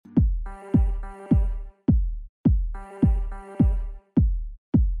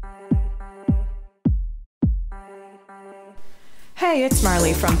Hey, it's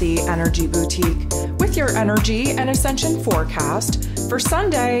Marley from the Energy Boutique with your energy and ascension forecast for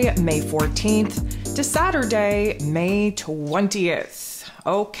Sunday, May 14th to Saturday, May 20th.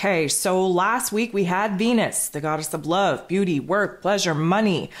 Okay, so last week we had Venus, the goddess of love, beauty, work, pleasure,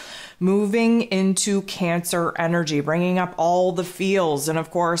 money, moving into Cancer energy, bringing up all the feels. And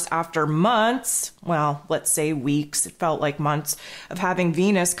of course, after months, well, let's say weeks, it felt like months of having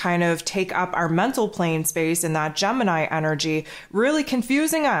Venus kind of take up our mental plane space in that Gemini energy, really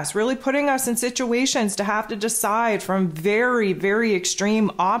confusing us, really putting us in situations to have to decide from very, very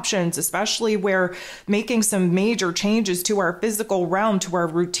extreme options, especially where making some major changes to our physical realm, to our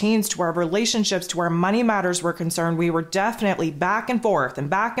routines, to our relationships, to our money matters were concerned. We were definitely back and forth and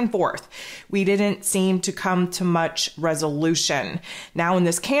back and forth. We didn't seem to come to much resolution. Now in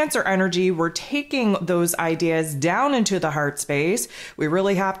this Cancer energy, we're taking those ideas down into the heart space. We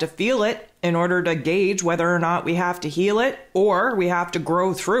really have to feel it in order to gauge whether or not we have to heal it or we have to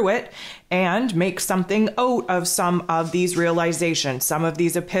grow through it and make something out of some of these realizations, some of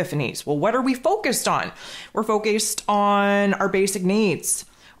these epiphanies. Well, what are we focused on? We're focused on our basic needs,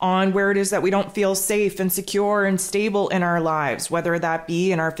 on where it is that we don't feel safe and secure and stable in our lives, whether that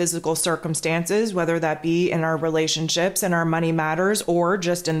be in our physical circumstances, whether that be in our relationships and our money matters, or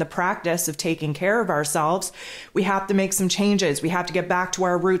just in the practice of taking care of ourselves. We have to make some changes. We have to get back to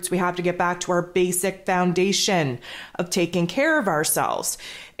our roots. We have to get back to our basic foundation of taking care of ourselves.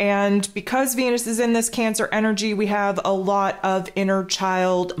 And because Venus is in this Cancer energy, we have a lot of inner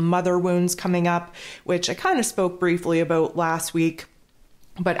child mother wounds coming up, which I kind of spoke briefly about last week.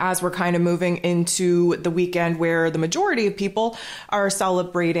 But as we're kind of moving into the weekend where the majority of people are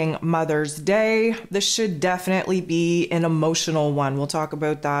celebrating Mother's Day, this should definitely be an emotional one. We'll talk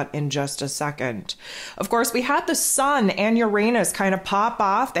about that in just a second. Of course, we had the Sun and Uranus kind of pop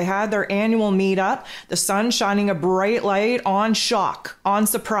off. They had their annual meetup. The Sun shining a bright light on shock, on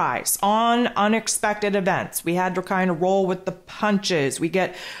surprise, on unexpected events. We had to kind of roll with the punches. We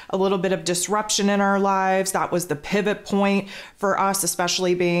get a little bit of disruption in our lives. That was the pivot point for us,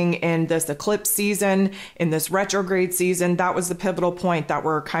 especially being in this eclipse season, in this retrograde season. That was the pivotal point that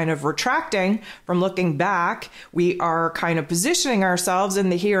we're kind of retracting from looking back. We are kind of positioning ourselves in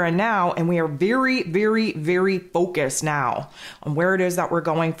the here and now, and we are very, very, very focused now on where it is that we're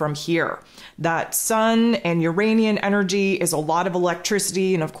going from here. That Sun and Uranian energy is a lot of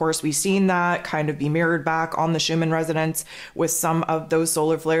electricity, and of course we've seen that kind of be mirrored back on the Schumann Resonance with some of those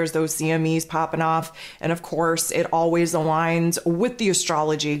solar flares, those CMEs popping off. And of course it always aligns with the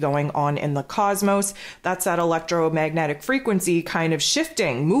astrology going on in the cosmos. That's that electromagnetic frequency kind of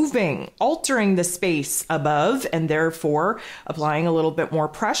shifting, moving, altering the space above, and therefore applying a little bit more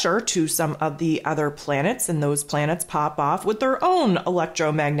pressure to some of the other planets, and those planets pop off with their own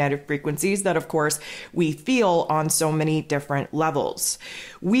electromagnetic frequencies that of course we feel on so many different levels.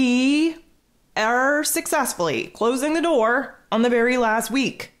 We are successfully closing the door on the very last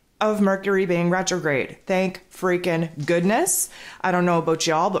week of Mercury being retrograde. Thank freaking goodness. I don't know about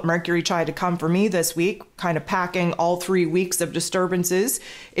y'all, but Mercury tried to come for me this week, kind of packing all 3 weeks of disturbances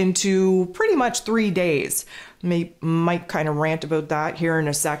into pretty much 3 days. Might kind of rant about that here in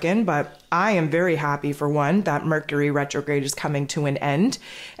a second, but I am very happy for one that Mercury retrograde is coming to an end.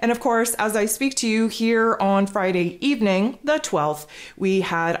 And of course, as I speak to you here on Friday evening, the 12th, we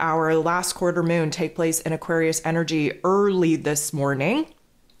had our last quarter moon take place in Aquarius energy early this morning,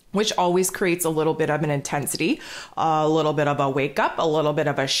 which always creates a little bit of an intensity, a little bit of a wake up, a little bit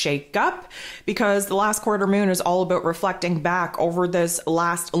of a shake up, because the last quarter moon is all about reflecting back over this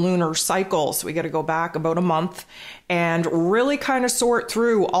last lunar cycle. So we got to go back about a month and really kind of sort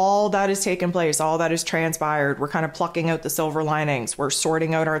through all that has taken place, all that has transpired. We're kind of plucking out the silver linings. We're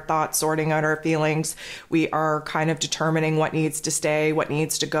sorting out our thoughts, sorting out our feelings. We are kind of determining what needs to stay, what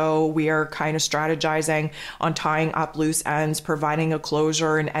needs to go. We are kind of strategizing on tying up loose ends, providing a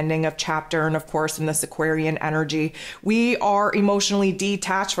closure, an ending of chapter. And of course, in this Aquarian energy, we are emotionally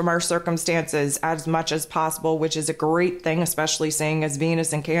detached from our circumstances as much as possible, which is a great thing, especially seeing as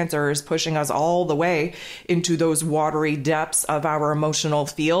Venus in Cancer is pushing us all the way into those watery depths of our emotional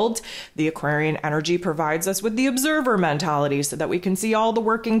field. The Aquarian energy provides us with the observer mentality so that we can see all the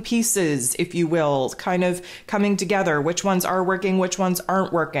working pieces, if you will, kind of coming together, which ones are working, which ones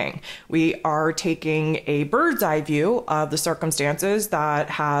aren't working. We are taking a bird's eye view of the circumstances that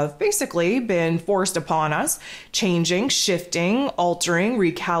have basically been forced upon us, changing, shifting, altering,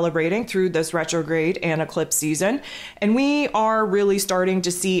 recalibrating through this retrograde and eclipse season. And we are really starting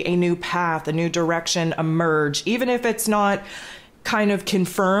to see a new path, a new direction emerge, even if it's not kind of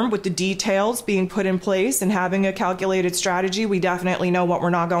confirmed with the details being put in place and having a calculated strategy. We definitely know what we're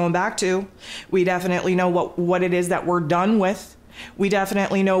not going back to. We definitely know what it is that we're done with. We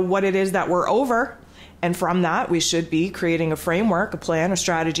definitely know what it is that we're over. And from that, we should be creating a framework, a plan, a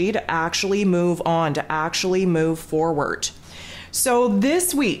strategy to actually move on, to actually move forward. So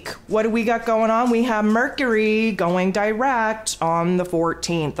this week, what do we got going on? We have Mercury going direct on the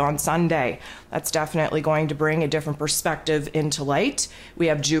 14th, on Sunday. That's definitely going to bring a different perspective into light. We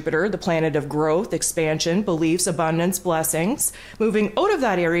have Jupiter, the planet of growth, expansion, beliefs, abundance, blessings, moving out of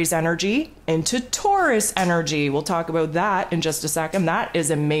that Aries energy into Taurus energy. We'll talk about that in just a second. That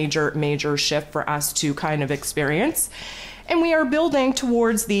is a major, major shift for us to kind of experience. And we are building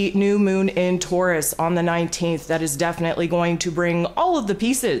towards the new moon in Taurus on the 19th. That is definitely going to bring all of the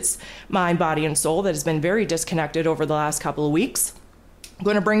pieces, mind, body, and soul, that has been very disconnected over the last couple of weeks. I'm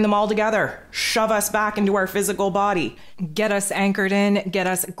going to bring them all together, shove us back into our physical body, get us anchored in, get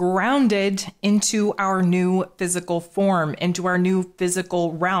us grounded into our new physical form, into our new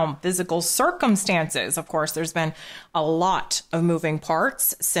physical realm, physical circumstances. Of course, there's been a lot of moving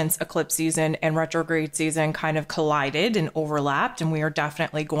parts since eclipse season and retrograde season kind of collided and overlapped, and we are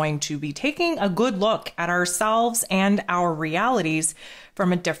definitely going to be taking a good look at ourselves and our realities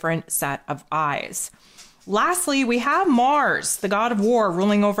from a different set of eyes. Lastly, we have Mars, the god of war,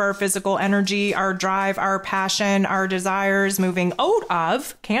 ruling over our physical energy, our drive, our passion, our desires, moving out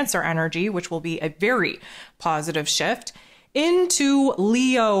of Cancer energy, which will be a very positive shift, into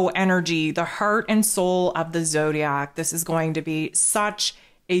Leo energy, the heart and soul of the zodiac. This is going to be such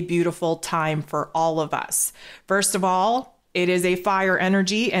a beautiful time for all of us. First of all, it is a fire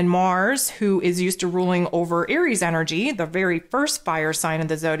energy, and Mars, who is used to ruling over Aries energy, the very first fire sign of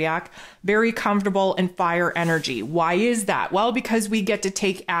the zodiac, very comfortable in fire energy. Why is that? Well, because we get to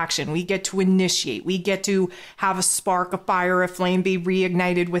take action. We get to initiate. We get to have a spark, a fire, a flame be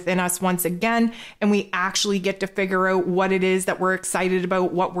reignited within us once again. And we actually get to figure out what it is that we're excited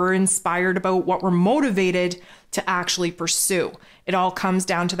about, what we're inspired about, what we're motivated to actually pursue. It all comes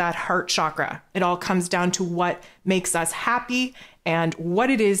down to that heart chakra. It all comes down to what makes us happy and what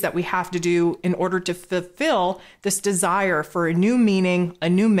it is that we have to do in order to fulfill this desire for a new meaning, a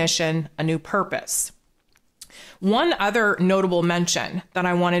new mission, a new purpose. One other notable mention that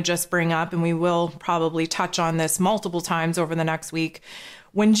I want to just bring up, and we will probably touch on this multiple times over the next week,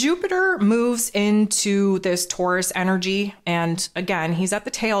 when Jupiter moves into this Taurus energy, and again, he's at the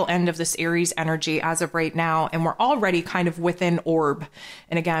tail end of this Aries energy as of right now, and we're already kind of within orb.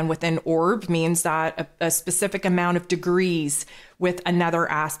 And again, within orb means that a specific amount of degrees with another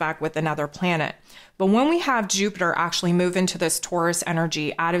aspect, with another planet. But when we have Jupiter actually move into this Taurus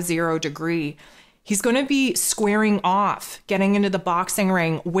energy at a 0 degree, he's going to be squaring off, getting into the boxing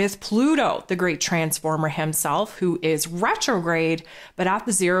ring with Pluto, the great transformer himself, who is retrograde, but at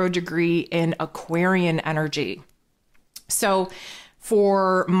the 0 degree in Aquarian energy. So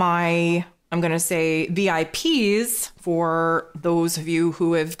for my, I'm going to say VIPs, for those of you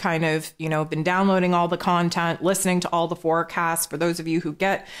who have kind of, been downloading all the content, listening to all the forecasts, for those of you who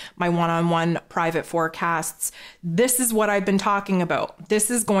get my one-on-one private forecasts, this is what I've been talking about. This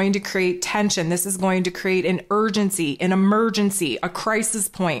is going to create tension. This is going to create an urgency, an emergency, a crisis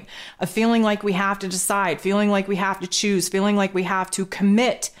point, a feeling like we have to decide, feeling like we have to choose, feeling like we have to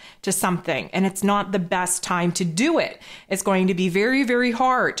commit to something. And it's not the best time to do it. It's going to be very, very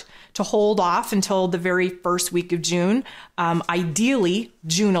hard to hold off until the very first week of June. Ideally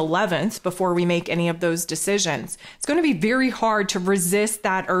June 11th, before we make any of those decisions. It's going to be very hard to resist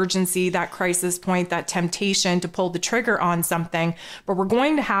that urgency, that crisis point, that temptation to pull the trigger on something, but we're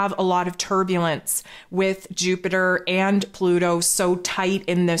going to have a lot of turbulence with Jupiter and Pluto so tight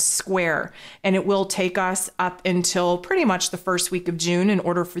in this square, and it will take us up until pretty much the first week of June in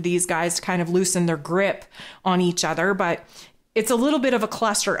order for these guys to kind of loosen their grip on each other. But it's a little bit of a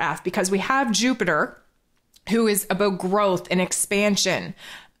cluster F, because we have Jupiter, who is about growth and expansion,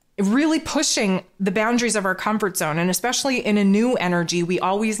 really pushing the boundaries of our comfort zone. And especially in a new energy, we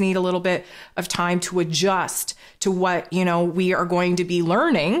always need a little bit of time to adjust to what, we are going to be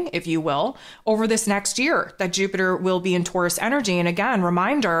learning, if you will, over this next year, that Jupiter will be in Taurus energy. And again,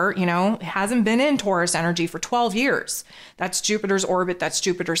 reminder, it hasn't been in Taurus energy for 12 years. That's Jupiter's orbit. That's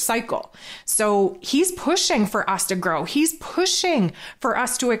Jupiter's cycle. So he's pushing for us to grow. He's pushing for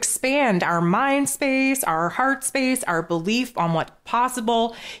us to expand our mind space, our heart space, our belief on what's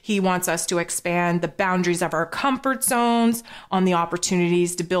possible. He wants us to expand the boundaries of our comfort zones, on the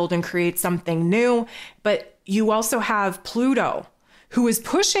opportunities to build and create something new. But you also have Pluto, who is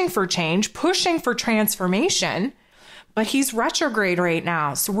pushing for change, pushing for transformation, but he's retrograde right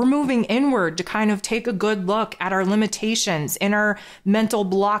now. So we're moving inward to kind of take a good look at our limitations, in our mental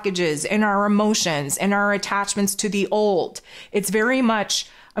blockages, in our emotions, in our attachments to the old. It's very much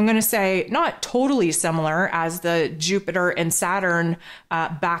I'm going to say not totally similar as the Jupiter and Saturn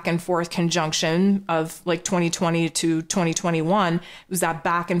back and forth conjunction of like 2020 to 2021. It was that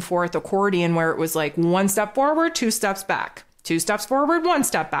back and forth accordion where it was like one step forward, two steps back, two steps forward, one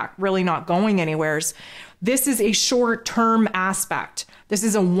step back, really not going anywheres. This is a short-term aspect. This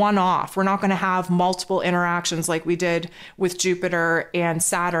is a one-off. We're not going to have multiple interactions like we did with Jupiter and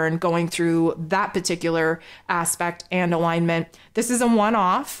Saturn going through that particular aspect and alignment. This is a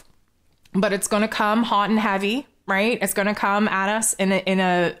one-off, but it's going to come hot and heavy, right? It's going to come at us in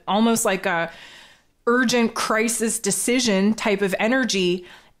a almost like a urgent crisis decision type of energy.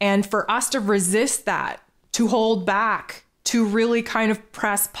 And for us to resist that, to hold back, to really kind of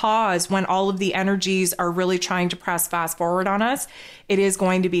press pause when all of the energies are really trying to press fast forward on us, it is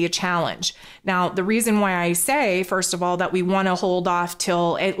going to be a challenge. Now, the reason why I say, first of all, that we want to hold off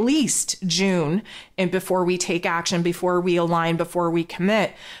till at least June and before we take action, before we align, before we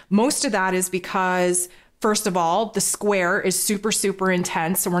commit, most of that is because, first of all, the square is super, super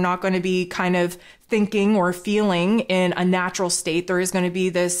intense. So we're not going to be kind of thinking or feeling in a natural state. There is going to be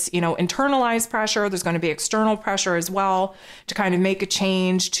this, internalized pressure. There's going to be external pressure as well to kind of make a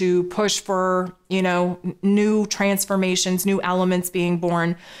change, to push for, new transformations, new elements being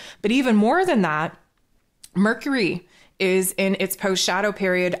born. But even more than that, Mercury is in its post-shadow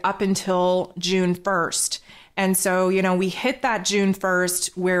period up until June 1st. And so, we hit that June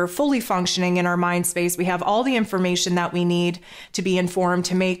 1st, we're fully functioning in our mind space. We have all the information that we need to be informed,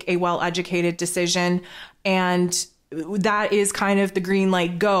 to make a well-educated decision. And that is kind of the green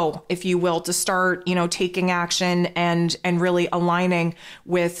light go, if you will, to start, taking action and really aligning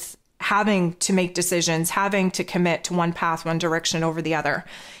with having to make decisions, having to commit to one path, one direction over the other.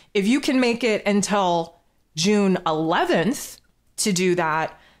 If you can make it until June 11th to do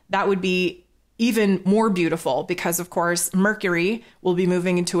that, that would be even more beautiful, because of course Mercury will be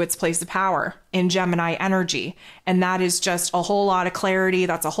moving into its place of power in Gemini energy. And that is just a whole lot of clarity.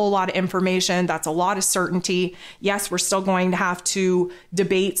 That's a whole lot of information. That's a lot of certainty. Yes, we're still going to have to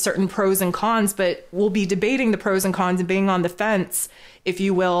debate certain pros and cons, but we'll be debating the pros and cons and being on the fence, if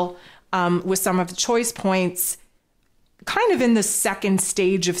you will, with some of the choice points kind of in the second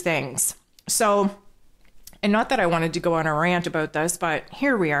stage of things. So, and not that I wanted to go on a rant about this, but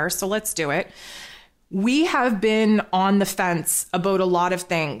here we are, so let's do it. We have been on the fence about a lot of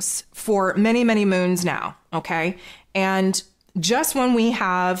things for many, many moons now, okay? And just when we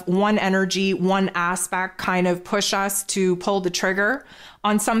have one energy, one aspect kind of push us to pull the trigger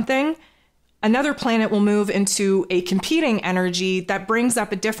on something, another planet will move into a competing energy that brings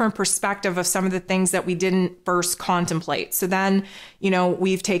up a different perspective of some of the things that we didn't first contemplate. So then,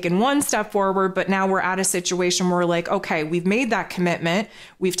 we've taken one step forward, but now we're at a situation where we're like, okay, we've made that commitment.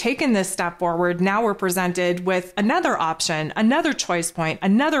 We've taken this step forward. Now we're presented with another option, another choice point,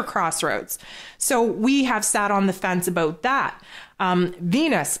 another crossroads. So we have sat on the fence about that.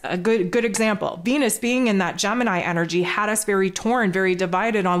 Venus, a good example. Venus being in that Gemini energy had us very torn, very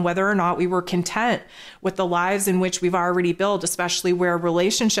divided on whether or not we were content with the lives in which we've already built, especially where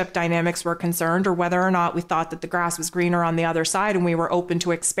relationship dynamics were concerned, or whether or not we thought that the grass was greener on the other side and we were open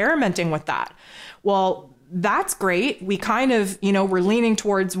to experimenting with that. Well, that's great. We kind of, we're leaning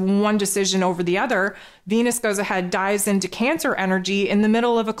towards one decision over the other. Venus goes ahead, dives into Cancer energy in the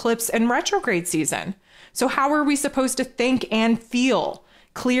middle of eclipse and retrograde season. So how are we supposed to think and feel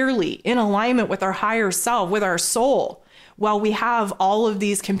clearly in alignment with our higher self, with our soul, while we have all of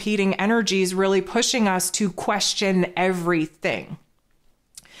these competing energies really pushing us to question everything?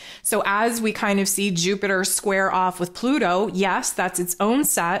 So as we kind of see Jupiter square off with Pluto, yes, that's its own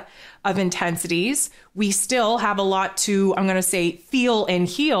set of intensities. We still have a lot to, I'm going to say, feel and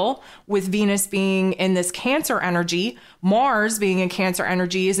heal with Venus being in this Cancer energy. Mars being in Cancer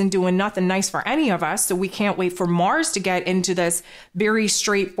energy isn't doing nothing nice for any of us. So we can't wait for Mars to get into this very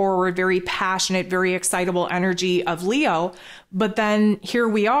straightforward, very passionate, very excitable energy of Leo. But then here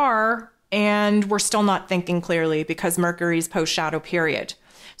we are, and we're still not thinking clearly because Mercury's post-shadow period.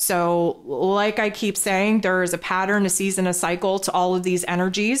 So like I keep saying, there is a pattern, a season, a cycle to all of these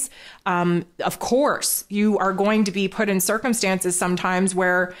energies. Of course, you are going to be put in circumstances sometimes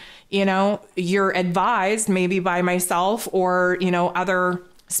where, you're advised maybe by myself or, other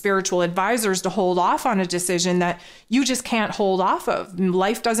spiritual advisors to hold off on a decision that you just can't hold off of.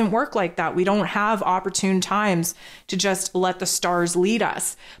 Life doesn't work like that. We don't have opportune times to just let the stars lead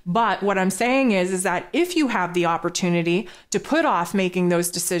us. But what I'm saying is that if you have the opportunity to put off making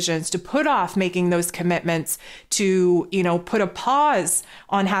those decisions, to put off making those commitments, to, put a pause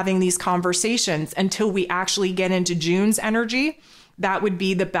on having these conversations until we actually get into June's energy, that would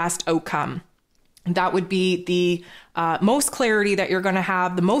be the best outcome. That would be the most clarity that you're going to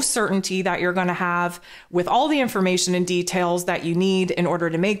have, the most certainty that you're going to have with all the information and details that you need in order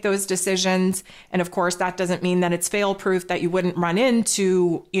to make those decisions. And of course, that doesn't mean that it's fail-proof, that you wouldn't run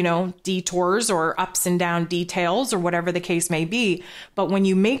into, detours or ups and down details or whatever the case may be. But when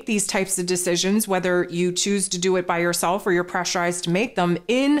you make these types of decisions, whether you choose to do it by yourself or you're pressurized to make them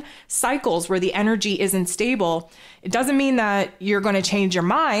in cycles where the energy isn't stable, it doesn't mean that you're going to change your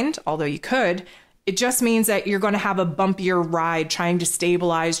mind, although you could. It just means that you're going to have a bumpier ride trying to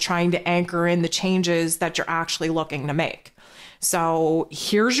stabilize, trying to anchor in the changes that you're actually looking to make. So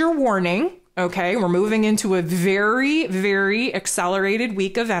here's your warning. Okay, we're moving into a very, very accelerated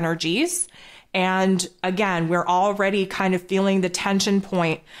week of energies. And again, we're already kind of feeling the tension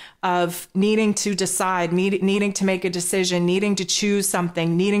point of needing to decide, needing to make a decision, needing to choose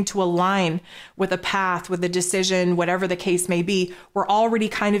something, needing to align with a path, with a decision, whatever the case may be. We're already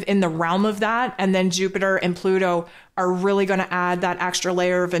kind of in the realm of that. And then Jupiter and Pluto are really going to add that extra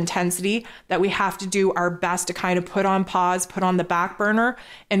layer of intensity that we have to do our best to kind of put on pause, put on the back burner,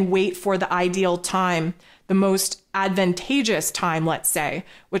 and wait for the ideal time, the most advantageous time, let's say,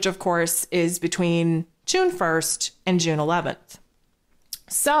 which of course is between June 1st and June 11th.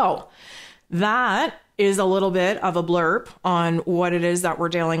 So that is a little bit of a blurb on what it is that we're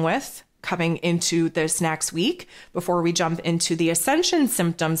dealing with coming into this next week. Before we jump into the ascension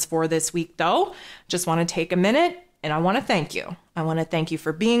symptoms for this week, though, just want to take a minute and I want to thank you. I want to thank you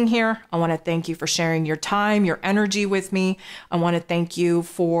for being here. I want to thank you for sharing your time, your energy with me. I want to thank you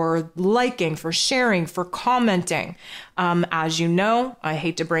for liking, for sharing, for commenting. As you know, I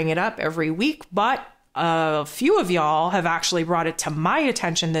hate to bring it up every week, but a few of y'all have actually brought it to my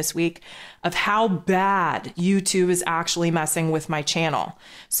attention this week of how bad YouTube is actually messing with my channel.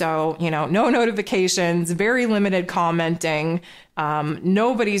 So, no notifications, very limited commenting.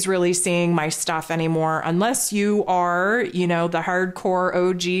 Nobody's really seeing my stuff anymore unless you are, the hardcore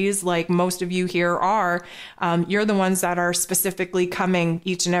OGs like most of you here are. You're the ones that are specifically coming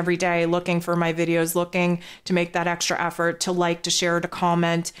each and every day looking for my videos, looking to make that extra effort to like, to share, to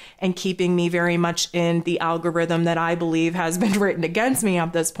comment, and keeping me very much in the algorithm that I believe has been written against me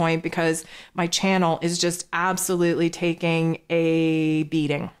at this point, because my channel is just absolutely taking a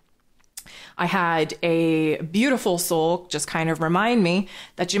beating. I had a beautiful soul just kind of remind me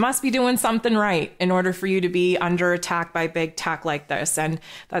that you must be doing something right in order for you to be under attack by big tech like this. And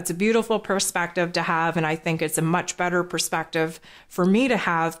that's a beautiful perspective to have. And I think it's a much better perspective for me to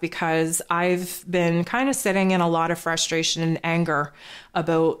have, because I've been kind of sitting in a lot of frustration and anger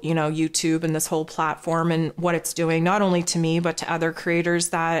about, YouTube and this whole platform and what it's doing, not only to me, but to other creators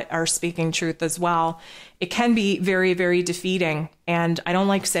that are speaking truth as well. It can be very, very defeating, and I don't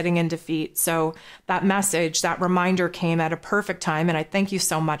like sitting in defeat. So that message, that reminder came at a perfect time, and I thank you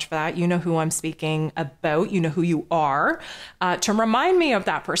so much for that. You know who I'm speaking about, you know who you are, to remind me of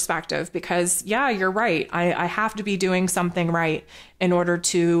that perspective, because yeah, you're right. I have to be doing something right in order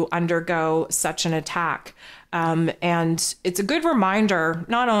to undergo such an attack. And it's a good reminder,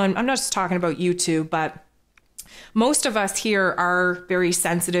 I'm not just talking about YouTube, but most of us here are very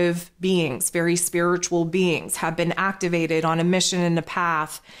sensitive beings, very spiritual beings, have been activated on a mission and a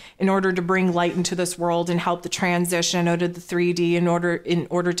path in order to bring light into this world and help the transition out of the 3D in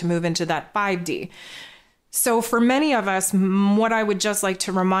order to move into that 5D. So for many of us, what I would just like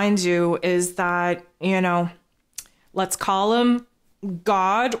to remind you is that, let's call him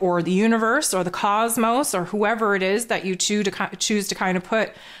God or the universe or the cosmos or whoever it is that you choose to kind of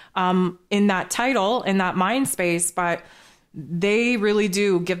put in that title, in that mind space, but they really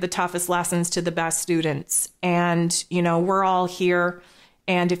do give the toughest lessons to the best students. And, we're all here.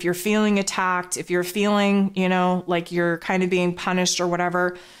 And if you're feeling attacked, if you're feeling, like you're kind of being punished or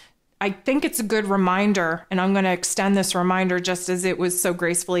whatever, I think it's a good reminder, and I'm going to extend this reminder just as it was so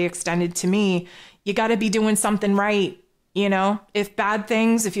gracefully extended to me. You got to be doing something right.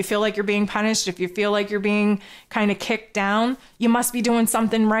 If you feel like you're being punished, if you feel like you're being kind of kicked down, you must be doing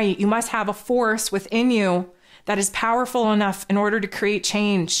something right. You must have a force within you that is powerful enough in order to create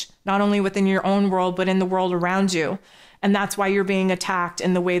change, not only within your own world, but in the world around you. And that's why you're being attacked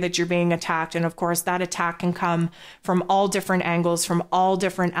in the way that you're being attacked. And of course, that attack can come from all different angles, from all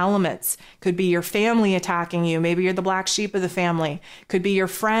different elements. Could be your family attacking you. Maybe you're the black sheep of the family. Could be your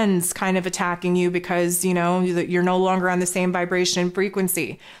friends kind of attacking you because, you're no longer on the same vibration and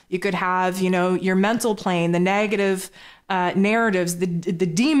frequency. You could have, your mental plane, the negative narratives, the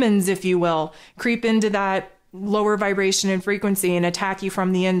demons, if you will, creep into that lower vibration and frequency and attack you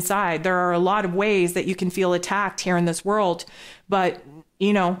from the inside. There are a lot of ways that you can feel attacked here in this world, but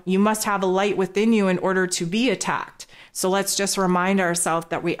you must have a light within you in order to be attacked. So let's just remind ourselves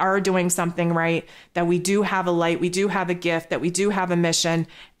that we are doing something right, that we do have a light, we do have a gift, that we do have a mission,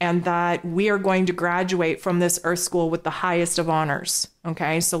 and that we are going to graduate from this earth school with the highest of honors.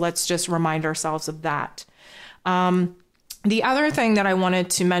 Okay, so let's just remind ourselves of that. The other thing that I wanted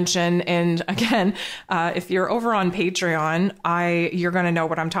to mention, and again, if you're over on Patreon, you're going to know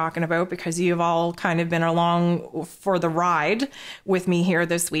what I'm talking about because you've all kind of been along for the ride with me here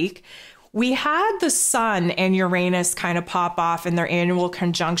this week. We had the Sun and Uranus kind of pop off in their annual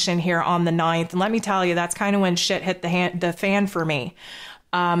conjunction here on the 9th. And let me tell you, that's kind of when shit hit the fan for me.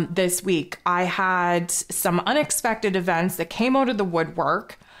 This week, I had some unexpected events that came out of the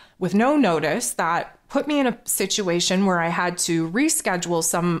woodwork with no notice that put me in a situation where I had to reschedule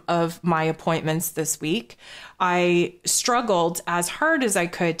some of my appointments this week. I struggled as hard as I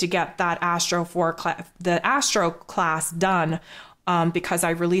could to get that the astro class done because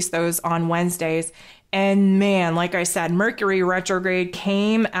I released those on Wednesdays. And man, like I said, Mercury retrograde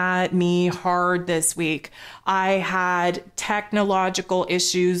came at me hard this week. I had technological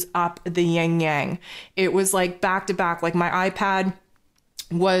issues up the yin yang. It was like back to back, like my iPad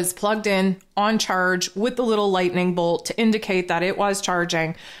was plugged in on charge with the little lightning bolt to indicate that it was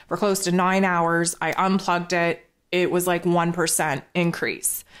charging for close to 9 hours. I unplugged it. It was like 1%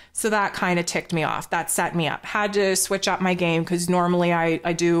 increase. So that kind of ticked me off. That set me up. Had to switch up my game because normally I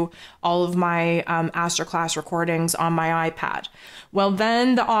do all of my Astro class recordings on my iPad. Well,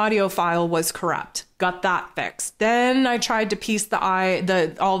 then the audio file was corrupt. Got that fixed. Then I tried to piece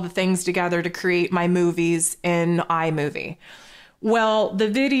all the things together to create my movies in iMovie. Well, the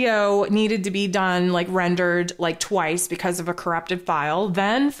video needed to be done, like rendered like twice because of a corrupted file.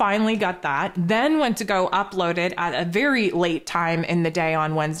 Then finally got that. Then went to go upload it at a very late time in the day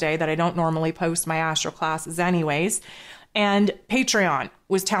on Wednesday that I don't normally post my astro classes anyways. And Patreon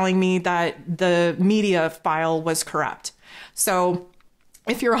was telling me that the media file was corrupt. So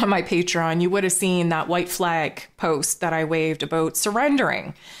if you're on my Patreon, you would have seen that white flag post that I waved about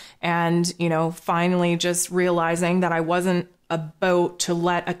surrendering. And, finally just realizing that I wasn't about to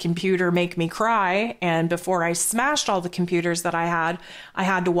let a computer make me cry. And before I smashed all the computers that I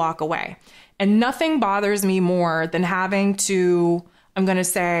had to walk away. And nothing bothers me more than having to, I'm going to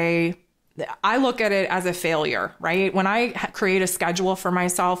say, I look at it as a failure, right? When I create a schedule for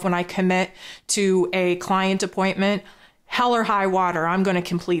myself, when I commit to a client appointment, hell or high water, I'm going to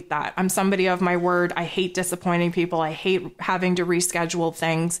complete that. I'm somebody of my word. I hate disappointing people. I hate having to reschedule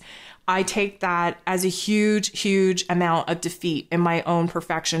things. I take that as a huge, huge amount of defeat in my own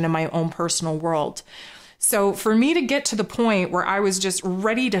perfection, in my own personal world. So for me to get to the point where I was just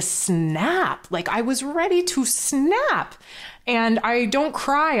ready to snap, like I was ready to snap. And I don't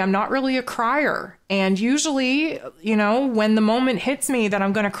cry. I'm not really a crier. And usually, when the moment hits me that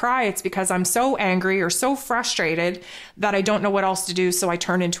I'm going to cry, it's because I'm so angry or so frustrated that I don't know what else to do. So I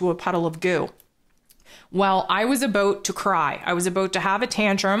turn into a puddle of goo. Well, I was about to cry. I was about to have a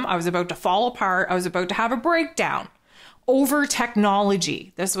tantrum. I was about to fall apart. I was about to have a breakdown over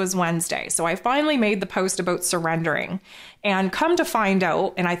technology. This was Wednesday. So I finally made the post about surrendering, and come to find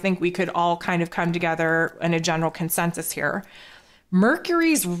out, and I think we could all kind of come together in a general consensus here,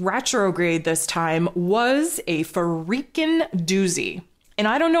 Mercury's retrograde this time was a freaking doozy. And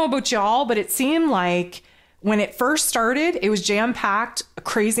I don't know about y'all, but it seemed like when it first started, it was jam-packed,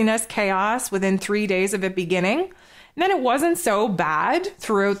 craziness, chaos within 3 days of it beginning. And then it wasn't so bad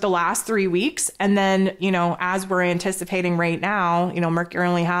throughout the last 3 weeks. And then, as we're anticipating right now, Mercury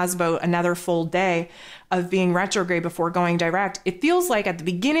only has about another full day of being retrograde before going direct. It feels like at the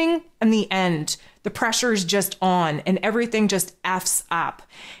beginning and the end, the pressure is just on and everything just F's up.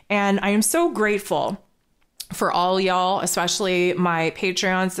 And I am so grateful for all y'all, especially my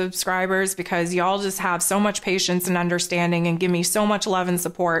Patreon subscribers, because y'all just have so much patience and understanding and give me so much love and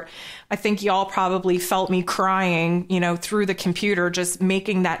support. I think y'all probably felt me crying, through the computer, just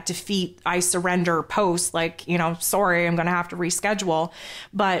making that defeat, I surrender post, like, sorry, I'm going to have to reschedule.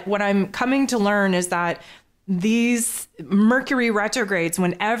 But what I'm coming to learn is that these Mercury retrogrades,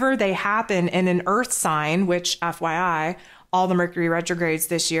 whenever they happen in an earth sign, which FYI, all the Mercury retrogrades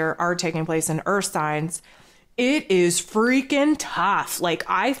this year are taking place in earth signs, it is freaking tough. Like,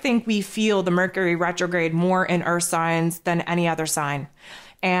 I think we feel the Mercury retrograde more in earth signs than any other sign.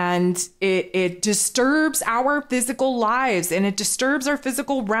 And it disturbs our physical lives, and it disturbs our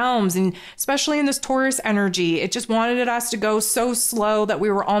physical realms, and especially in this Taurus energy, it just wanted us to go so slow that we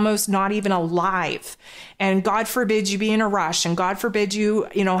were almost not even alive. And God forbid you be in a rush, and God forbid you,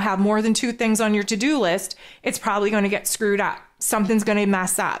 have more than 2 things on your to-do list. It's probably going to get screwed up. Something's going to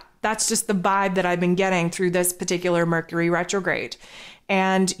mess up. That's just the vibe that I've been getting through this particular Mercury retrograde.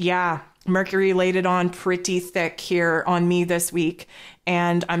 And yeah, Mercury laid it on pretty thick here on me this week,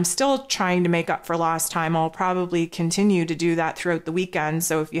 and I'm still trying to make up for lost time. I'll probably continue to do that throughout the weekend.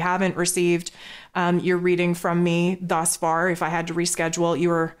 So if you haven't received your reading from me thus far, if I had to reschedule, you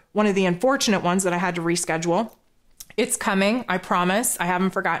were one of the unfortunate ones that I had to reschedule. It's coming, I promise. I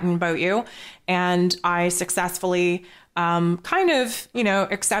haven't forgotten about you. And I successfully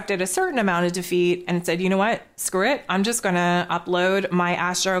accepted a certain amount of defeat and said, you know what, screw it. I'm just going to upload my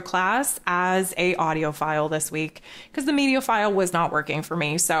astro class as a audio file this week because the media file was not working for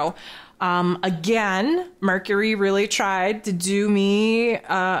me. So again, Mercury really tried to do me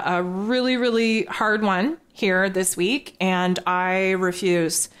a really, really hard one here this week, and I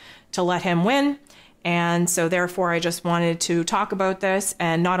refuse to let him win. And so therefore, I just wanted to talk about this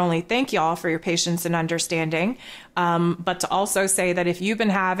and not only thank y'all for your patience and understanding, but to also say that if you've been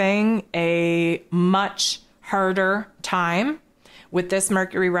having a much harder time with this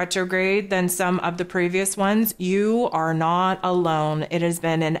Mercury retrograde than some of the previous ones, you are not alone. It has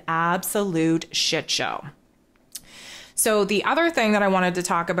been an absolute shit show. So the other thing that I wanted to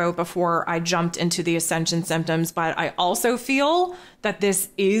talk about before I jumped into the Ascension symptoms, but I also feel that this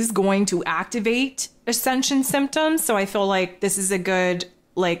is going to activate Ascension symptoms. So I feel like this is a good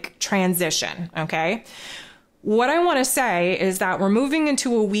transition. Okay. What I want to say is that we're moving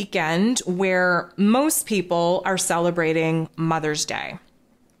into a weekend where most people are celebrating Mother's Day.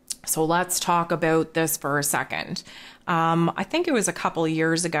 So let's talk about this for a second. I think it was a couple of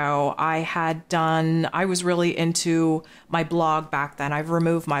years ago, I was really into my blog back then. I've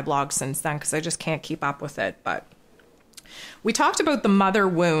removed my blog since then because I just can't keep up with it. But we talked about the mother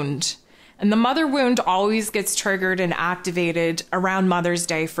wound. And the mother wound always gets triggered and activated around Mother's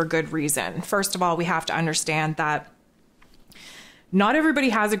Day for good reason. First of all, we have to understand that not everybody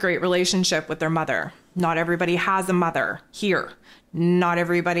has a great relationship with their mother. Not everybody has a mother here. Not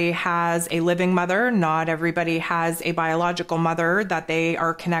everybody has a living mother. Not everybody has a biological mother that they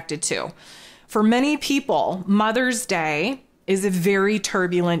are connected to. For many people, Mother's Day is a very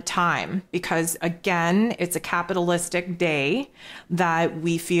turbulent time because, again, it's a capitalistic day that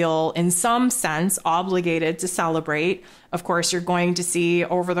we feel in some sense obligated to celebrate. Of course, you're going to see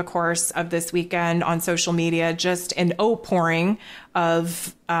over the course of this weekend on social media just an outpouring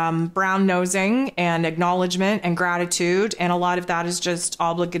of brown nosing and acknowledgement and gratitude. And a lot of that is just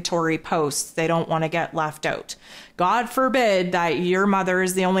obligatory posts. They don't want to get left out. God forbid that your mother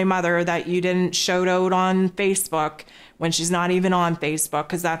is the only mother that you didn't shout out on Facebook when she's not even on Facebook,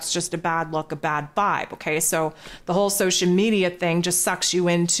 because that's just a bad look, a bad vibe. Okay, so the whole social media thing just sucks you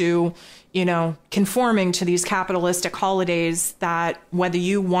into, conforming to these capitalistic holidays that whether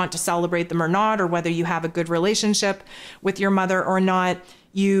you want to celebrate them or not, or whether you have a good relationship with your mother or not,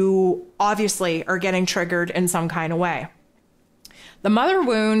 you obviously are getting triggered in some kind of way. The mother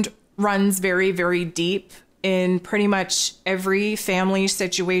wound runs very, very deep in pretty much every family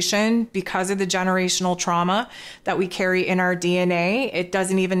situation because of the generational trauma that we carry in our DNA. It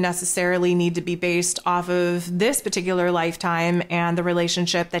doesn't even necessarily need to be based off of this particular lifetime and the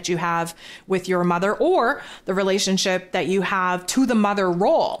relationship that you have with your mother or the relationship that you have to the mother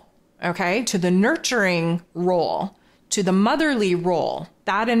role, okay, to the nurturing role, to the motherly role.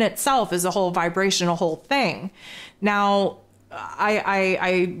 That in itself is a whole vibrational whole thing. Now,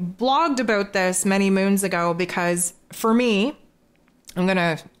 I blogged about this many moons ago because for me, I'm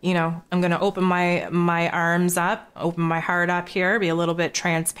gonna open my arms up, open my heart up here, be a little bit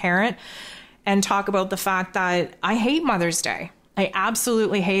transparent and talk about the fact that I hate Mother's Day. I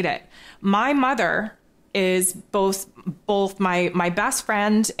absolutely hate it. My mother is both my best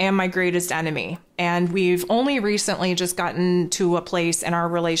friend and my greatest enemy. And we've only recently just gotten to a place in our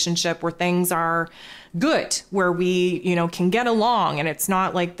relationship where things are good, where we, can get along and it's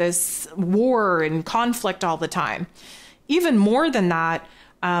not like this war and conflict all the time. Even more than that,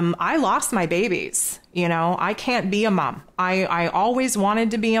 I lost my babies. I can't be a mom. I always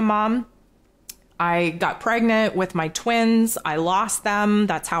wanted to be a mom. I got pregnant with my twins. I lost them.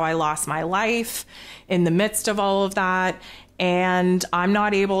 That's how I lost my life in the midst of all of that. And I'm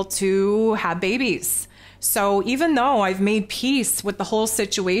not able to have babies. So even though I've made peace with the whole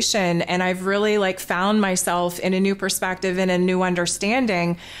situation and I've really found myself in a new perspective and a new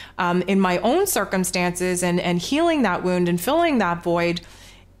understanding in my own circumstances and healing that wound and filling that void,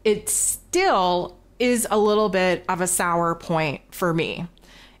 it still is a little bit of a sour point for me.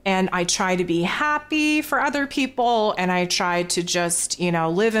 and I try to be happy for other people, and I try to just,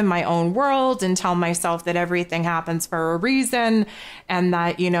 live in my own world and tell myself that everything happens for a reason, and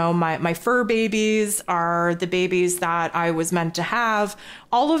that, my fur babies are the babies that I was meant to have.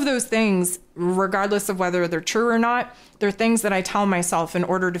 All of those things, regardless of whether they're true or not, they're things that I tell myself in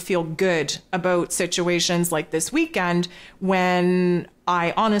order to feel good about situations like this weekend, when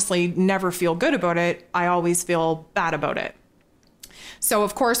I honestly never feel good about it. I always feel bad about it. So,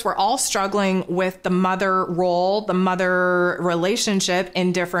 of course, we're all struggling with the mother role, the mother relationship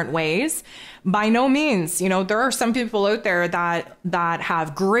in different ways. By no means, there are some people out there that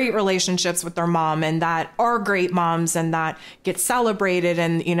have great relationships with their mom, and that are great moms, and that get celebrated,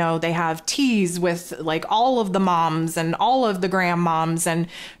 and, they have teas with like all of the moms and all of the grandmoms, and,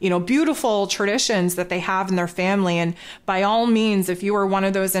 beautiful traditions that they have in their family. And by all means, if you are one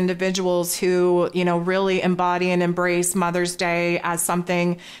of those individuals who, really embody and embrace Mother's Day as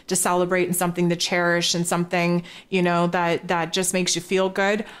something to celebrate and something to cherish and something, that just makes you feel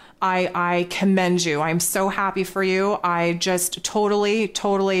good, I commend you. I'm so happy for you. I just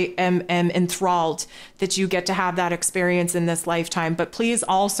totally am enthralled that you get to have that experience in this lifetime. But please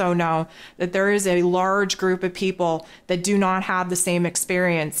also know that there is a large group of people that do not have the same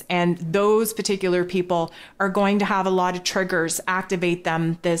experience. And those particular people are going to have a lot of triggers activate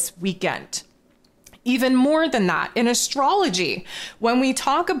them this weekend. Even more than that, in astrology, when we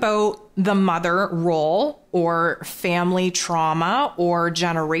talk about the mother role, or family trauma, or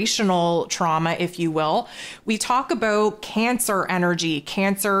generational trauma, if you will, we talk about Cancer energy.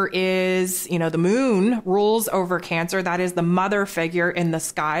 Cancer is, the moon rules over Cancer. That is the mother figure in the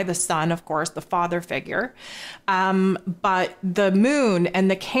sky, the sun, of course, the father figure. But the moon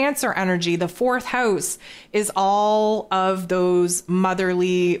and the Cancer energy, the fourth house, is all of those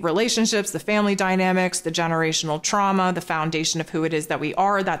motherly relationships, the family dynamics, the generational trauma, the foundation of who it is that we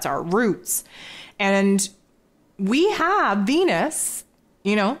are. That's our roots. And we have Venus,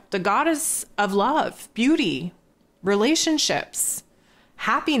 the goddess of love, beauty, relationships,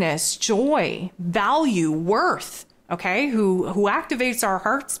 happiness, joy, value, worth, okay, who activates our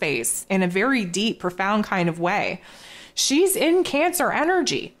heart space in a very deep, profound kind of way. She's in Cancer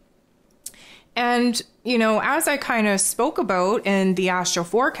energy. And, as I kind of spoke about in the Astro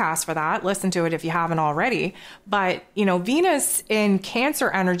Forecast for that, listen to it if you haven't already, but, Venus in Cancer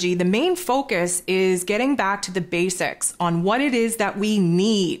energy, the main focus is getting back to the basics on what it is that we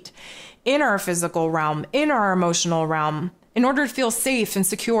need in our physical realm, in our emotional realm, in order to feel safe and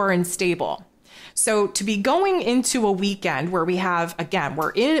secure and stable. So to be going into a weekend where we have, again,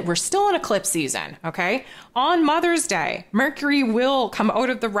 we're still in eclipse season, okay? On Mother's Day, Mercury will come out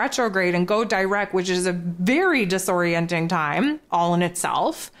of the retrograde and go direct, which is a very disorienting time all in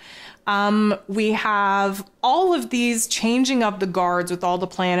itself. We have all of these changing of the guards with all the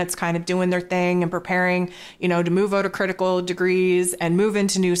planets kind of doing their thing and preparing, to move out of critical degrees and move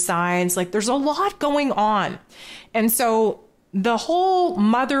into new signs. Like, there's a lot going on. And so the whole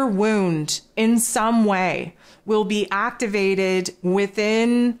mother wound in some way will be activated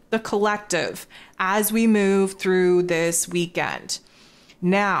within the collective as we move through this weekend.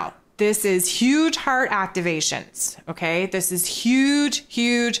 Now, this is huge heart activations, okay? This is huge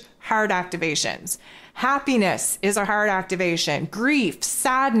heart activations. Happiness is a heart activation. Grief,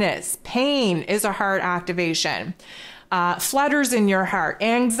 sadness, pain is a heart activation. Flutters in your heart,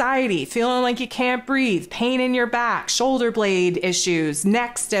 anxiety, feeling like you can't breathe, pain in your back, shoulder blade issues,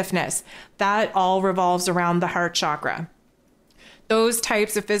 neck stiffness, that all revolves around the heart chakra. Those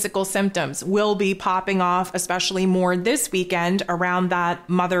types of physical symptoms will be popping off, especially more this weekend, around that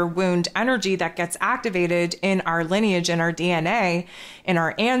mother wound energy that gets activated in our lineage, in our DNA, in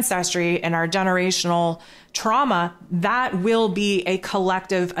our ancestry, in our generational trauma. That will be a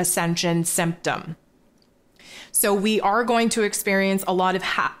collective ascension symptom. So we are going to experience a lot of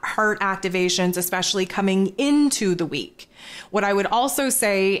heart activations, especially coming into the week. What I would also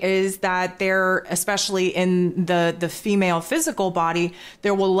say is that there, especially in the female physical body,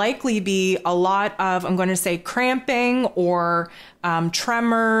 there will likely be a lot of, I'm going to say, cramping or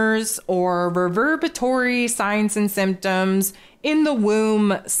tremors or reverberatory signs and symptoms in the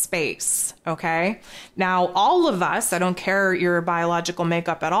womb space, okay? Now, all of us, I don't care your biological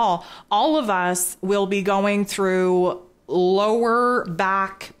makeup at all of us will be going through lower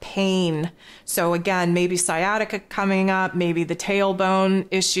back pain. So again, maybe sciatica coming up, maybe the tailbone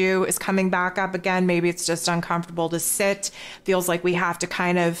issue is coming back up again. Maybe it's just uncomfortable to sit. Feels like we have to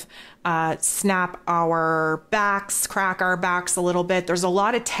kind of snap our backs, crack our backs a little bit. There's a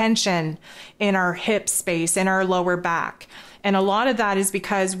lot of tension in our hip space, in our lower back. And a lot of that is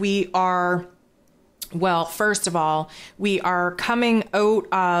because we are Well, first of all, we are coming out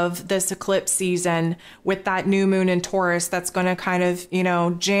of this eclipse season with that new moon in Taurus that's going to kind of,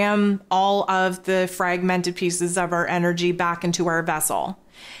 jam all of the fragmented pieces of our energy back into our vessel.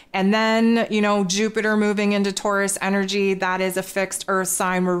 And then, Jupiter moving into Taurus energy, that is a fixed earth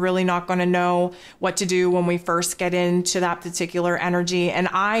sign. We're really not going to know what to do when we first get into that particular energy. And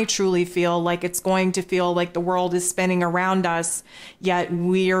I truly feel like it's going to feel like the world is spinning around us, yet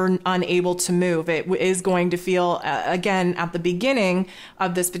we're unable to move. It is going to feel, again, at the beginning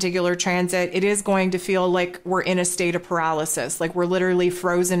of this particular transit, it is going to feel like we're in a state of paralysis, like we're literally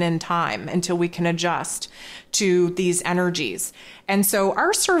frozen in time until we can adjust to these energies. And so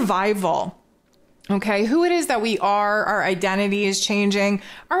our survival, okay, who it is that we are, our identity is changing,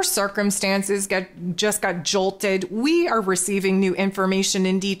 our circumstances just got jolted. We are receiving new information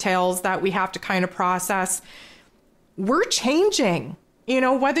and details that we have to kind of process. We're changing.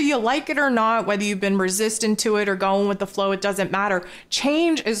 Whether you like it or not, whether you've been resistant to it or going with the flow, it doesn't matter.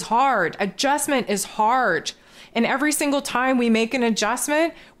 Change is hard. Adjustment is hard. And every single time we make an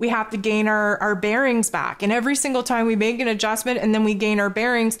adjustment, we have to gain our bearings back. And every single time we make an adjustment and then we gain our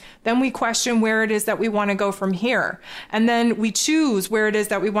bearings, then we question where it is that we want to go from here. And then we choose where it is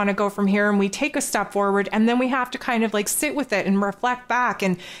that we want to go from here, and we take a step forward, and then we have to kind of like sit with it and reflect back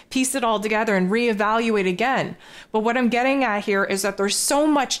and piece it all together and reevaluate again. But what I'm getting at here is that there's so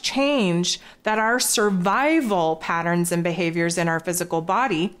much change that our survival patterns and behaviors in our physical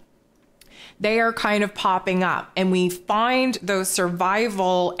body, they are kind of popping up, and we find those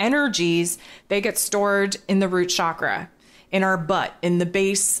survival energies, they get stored in the root chakra, in our butt, in the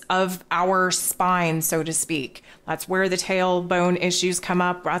base of our spine, so to speak. That's where the tailbone issues come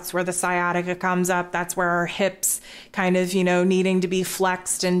up. That's where the sciatica comes up. That's where our hips kind of, needing to be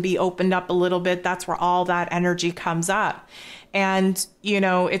flexed and be opened up a little bit. That's where all that energy comes up. And,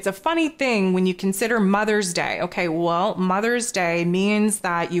 it's a funny thing when you consider Mother's Day. Okay, well, Mother's Day means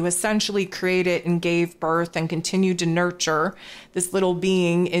that you essentially created and gave birth and continued to nurture this little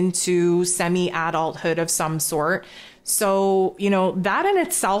being into semi-adulthood of some sort. So, that in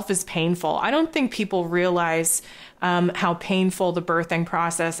itself is painful. I don't think people realize how painful the birthing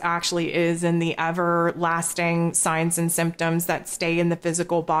process actually is, and the everlasting signs and symptoms that stay in the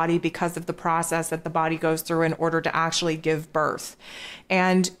physical body because of the process that the body goes through in order to actually give birth.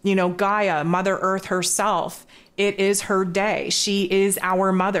 And, Gaia, Mother Earth herself, it is her day. She is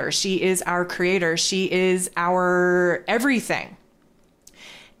our mother. She is our creator. She is our everything.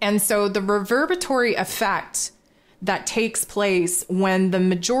 And so the reverberatory effect that takes place when the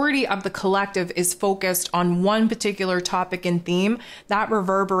majority of the collective is focused on one particular topic and theme, that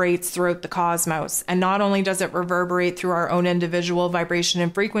reverberates throughout the cosmos. And not only does it reverberate through our own individual vibration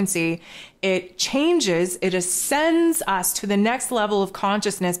and frequency, it changes, it ascends us to the next level of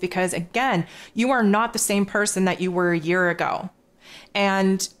consciousness, because again, you are not the same person that you were a year ago.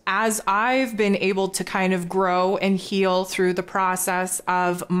 And as I've been able to kind of grow and heal through the process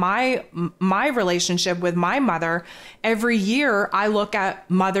of my relationship with my mother, every year I look at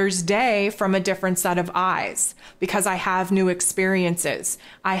Mother's Day from a different set of eyes, because I have new experiences,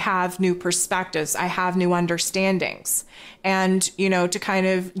 I have new perspectives, I have new understandings. And, to kind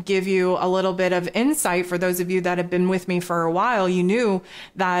of give you a little bit of insight, for those of you that have been with me for a while, you knew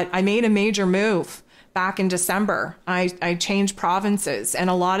that I made a major move. Back in December, I changed provinces, and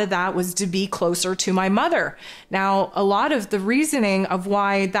a lot of that was to be closer to my mother. Now, a lot of the reasoning of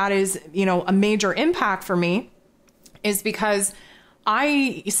why that is, a major impact for me is because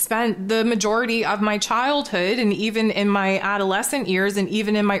I spent the majority of my childhood, and even in my adolescent years, and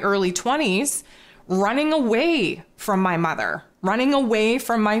even in my early 20s, running away from my mother, running away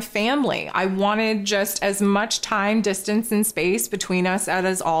from my family. I wanted just as much time, distance, and space between us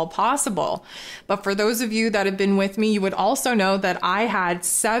as all possible. But for those of you that have been with me, you would also know that I had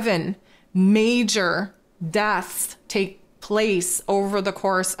 7 major deaths take place over the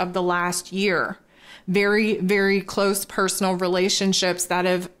course of the last year. Very, very close personal relationships that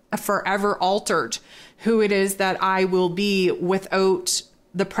have forever altered who it is that I will be without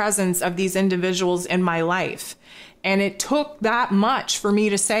the presence of these individuals in my life. And it took that much for me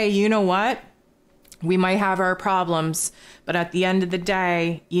to say, you know what? We might have our problems, but at the end of the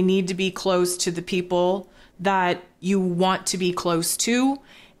day, you need to be close to the people that you want to be close to,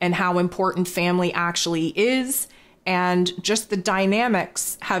 and how important family actually is. And just the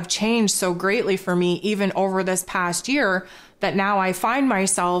dynamics have changed so greatly for me, even over this past year, that now I find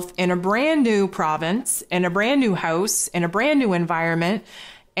myself in a brand new province, in a brand new house, in a brand new environment.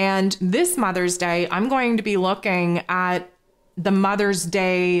 And this Mother's Day, I'm going to be looking at the Mother's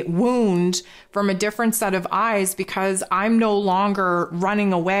Day wound from a different set of eyes, because I'm no longer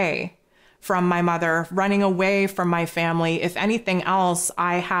running away from my mother, running away from my family. If anything else,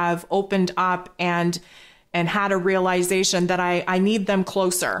 I have opened up and had a realization that I need them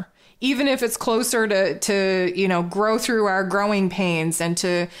closer. Even if it's closer to grow through our growing pains and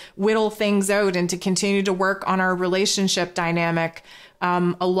to whittle things out and to continue to work on our relationship dynamic.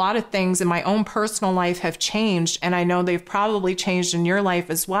 A lot of things in my own personal life have changed, and I know they've probably changed in your life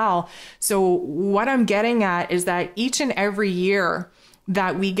as well. So what I'm getting at is that each and every year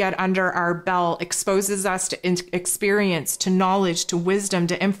that we get under our belt exposes us to experience, to knowledge, to wisdom,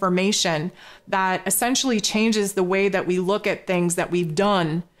 to information that essentially changes the way that we look at things that we've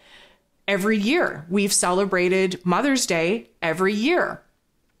done every year. We've celebrated Mother's Day every year.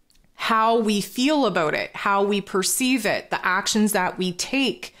 How we feel about it, how we perceive it, the actions that we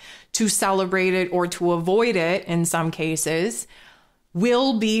take to celebrate it or to avoid it in some cases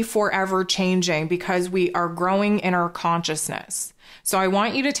will be forever changing because we are growing in our consciousness. So I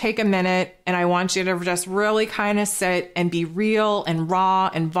want you to take a minute and I want you to just really kind of sit and be real and raw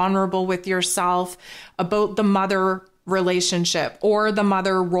and vulnerable with yourself about the mother relationship or the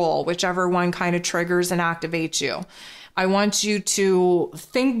mother role, whichever one kind of triggers and activates you. I want you to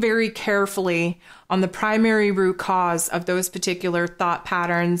think very carefully on the primary root cause of those particular thought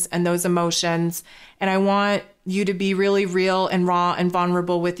patterns and those emotions. And I want you to be really real and raw and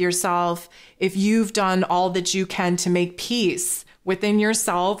vulnerable with yourself if you've done all that you can to make peace within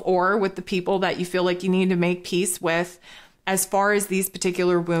yourself or with the people that you feel like you need to make peace with as far as these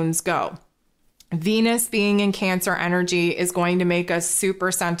particular wounds go. Venus being in Cancer energy is going to make us super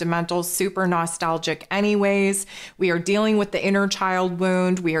sentimental, super nostalgic anyways. We are dealing with the inner child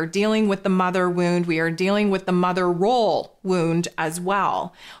wound. We are dealing with the mother wound. We are dealing with the mother role wound as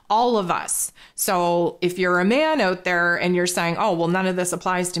well. All of us. So if you're a man out there and you're saying, oh, well, none of this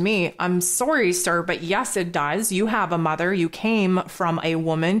applies to me. I'm sorry, sir, but yes, it does. You have a mother. You came from a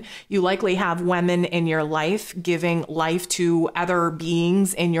woman. You likely have women in your life giving life to other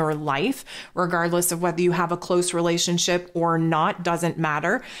beings in your life, regardless of whether you have a close relationship or not, doesn't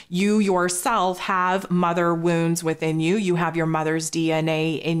matter. You yourself have mother wounds within you. You have your mother's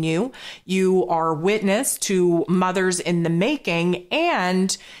DNA in you. You are witness to mothers in the making,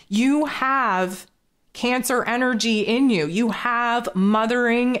 and you have Cancer energy in you. You have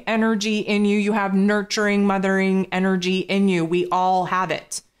mothering energy in you. You have nurturing, mothering energy in you. We all have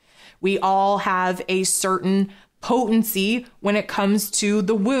it. We all have a certain potency when it comes to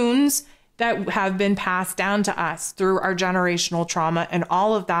the wounds that have been passed down to us through our generational trauma, and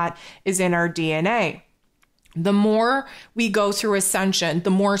all of that is in our DNA. The more we go through ascension,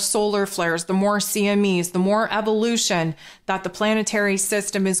 the more solar flares, the more CMEs, the more evolution that the planetary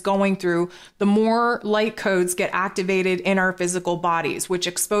system is going through, the more light codes get activated in our physical bodies, which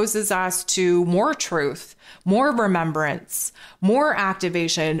exposes us to more truth, more remembrance, more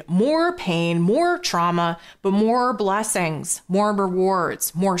activation, more pain, more trauma, but more blessings, more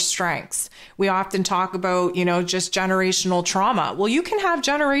rewards, more strengths. We often talk about, just generational trauma. Well, you can have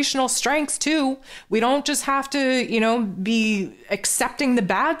generational strengths too. We don't just have to, be accepting the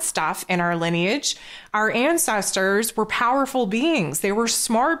bad stuff in our lineage. Our ancestors were powerful beings. They were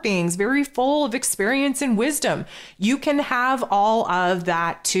smart beings, very full of experience and wisdom. You can have all of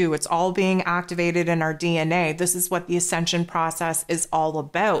that too. It's all being activated in our DNA. This is what the ascension process is all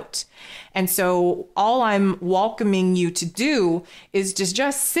about. And so all I'm welcoming you to do is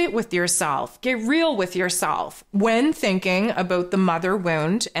just sit with yourself, get real with yourself when thinking about the mother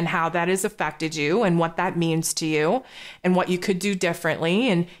wound and how that has affected you and what that means to you and what you could do differently,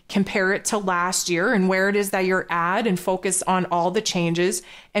 and compare it to last year and where it is that you're at, and focus on all the changes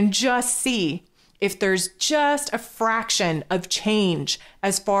and just see if there's just a fraction of change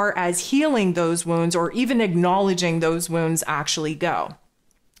as far as healing those wounds or even acknowledging those wounds actually go.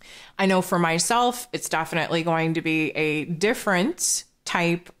 I know for myself, it's definitely going to be a different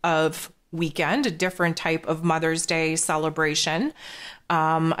type of weekend, a different type of Mother's Day celebration.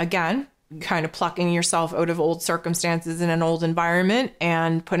 Again, kind of plucking yourself out of old circumstances in an old environment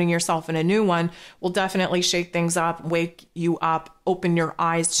and putting yourself in a new one will definitely shake things up, wake you up, open your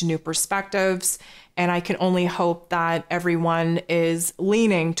eyes to new perspectives. And I can only hope that everyone is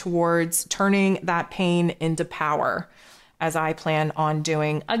leaning towards turning that pain into power, as I plan on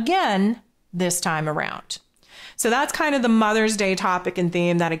doing again this time around. So that's kind of the Mother's Day topic and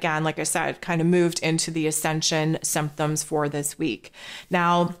theme that, again, like I said, kind of moved into the ascension symptoms for this week.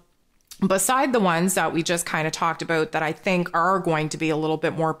 Now, beside the ones that we just kind of talked about that I think are going to be a little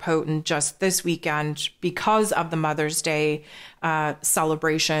bit more potent just this weekend because of the Mother's Day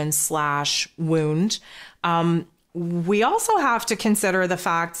celebration / wound, we also have to consider the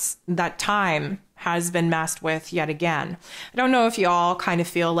facts that time has been messed with yet again. I don't know if you all kind of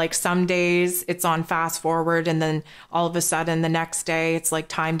feel like some days it's on fast forward and then all of a sudden the next day it's like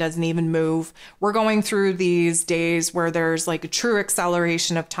time doesn't even move. We're going through these days where there's like a true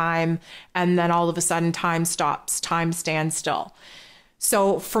acceleration of time, and then all of a sudden time stops, time stands still.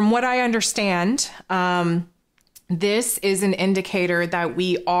 So from what I understand, this is an indicator that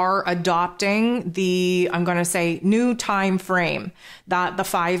we are adopting the, I'm going to say, new time frame that the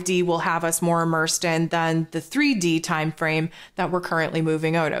 5D will have us more immersed in than the 3D time frame that we're currently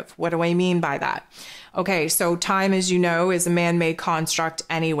moving out of. What do I mean by that? Okay, so time, as you know, is a man-made construct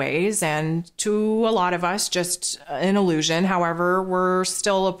anyways, and to a lot of us, just an illusion. However, we're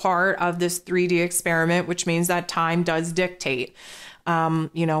still a part of this 3D experiment, which means that time does dictate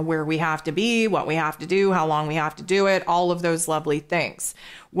where we have to be, what we have to do, how long we have to do it, all of those lovely things.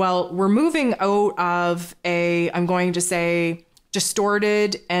 Well, we're moving out of a, I'm going to say,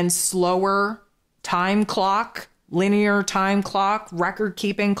 distorted and slower time clock, linear time clock,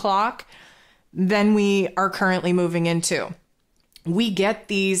 record-keeping clock than we are currently moving into. We get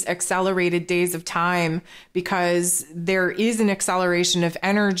these accelerated days of time because there is an acceleration of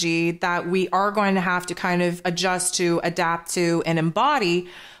energy that we are going to have to kind of adjust to, adapt to, and embody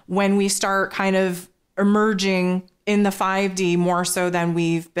when we start kind of emerging in the 5D more so than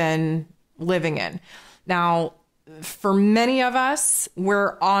we've been living in. Now, for many of us,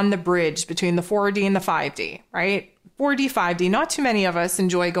 we're on the bridge between the 4D and the 5D, right? 4D, 5D, not too many of us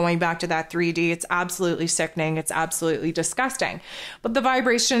enjoy going back to that 3D. It's absolutely sickening. It's absolutely disgusting. But the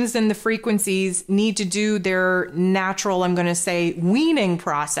vibrations and the frequencies need to do their natural, I'm going to say, weaning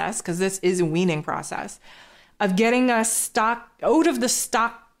process, because this is a weaning process, of getting us stuck out of the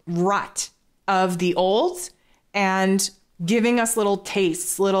stuck rut of the old and giving us little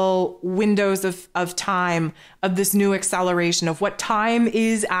tastes, little windows of time of this new acceleration of what time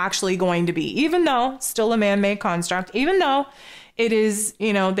is actually going to be, even though still a man-made construct, even though it is,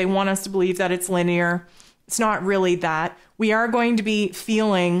 they want us to believe that it's linear. It's not really that. We are going to be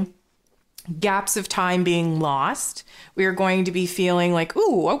feeling gaps of time being lost. We are going to be feeling like,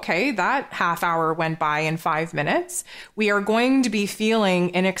 ooh, okay, that half hour went by in 5 minutes. We are going to be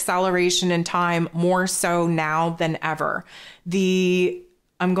feeling an acceleration in time more so now than ever.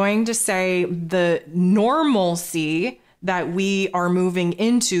 I'm going to say the normalcy that we are moving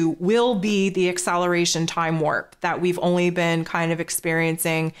into will be the acceleration time warp that we've only been kind of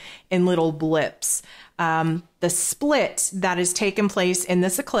experiencing in little blips. The split that has taken place in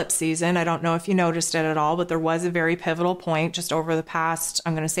this eclipse season, I don't know if you noticed it at all, but there was a very pivotal point just over the past,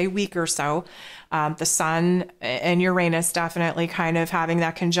 I'm going to say, week or so. The Sun and Uranus definitely kind of having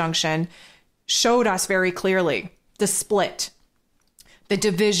that conjunction showed us very clearly the split, the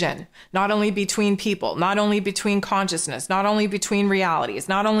division, not only between people, not only between consciousness, not only between realities,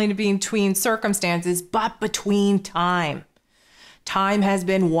 not only between circumstances, but between time. Time has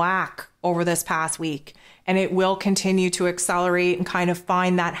been whack over this past week, and it will continue to accelerate and kind of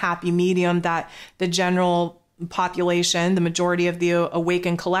find that happy medium that the general population, the majority of the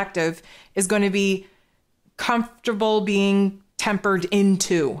awakened collective, is going to be comfortable being tempered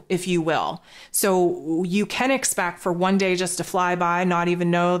into, if you will. So you can expect for one day just to fly by, not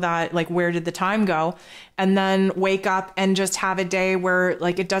even know that, like, where did the time go? And then wake up and just have a day where,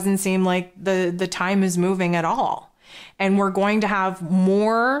 like, it doesn't seem like the time is moving at all. And we're going to have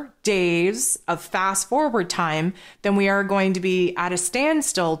more days of fast forward time than we are going to be at a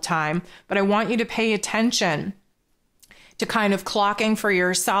standstill time. But I want you to pay attention to kind of clocking for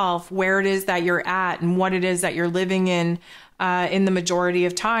yourself where it is that you're at and what it is that you're living in the majority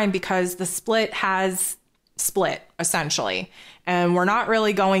of time, because the split has split essentially. And we're not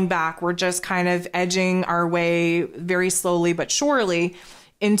really going back. We're just kind of edging our way very slowly but surely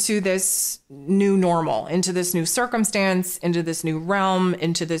into this new normal, into this new circumstance, into this new realm,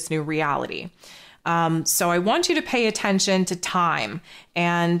 into this new reality. So I want you to pay attention to time.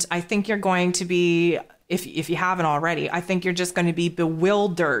 And I think you're going to be, if you haven't already, I think you're just going to be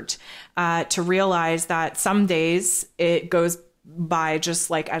bewildered to realize that some days it goes by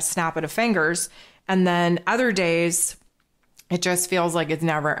just like a snap of the fingers. And then other days, it just feels like it's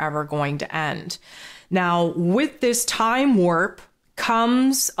never, ever going to end. Now, with this time warp,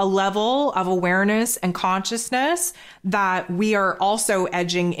 comes a level of awareness and consciousness that we are also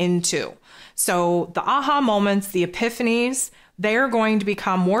edging into. So the aha moments, the epiphanies, they are going to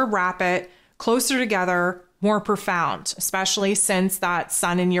become more rapid, closer together, more profound, especially since that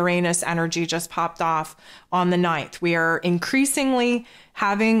Sun and Uranus energy just popped off on the 9th. We are increasingly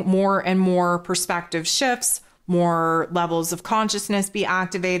having more and more perspective shifts, more levels of consciousness be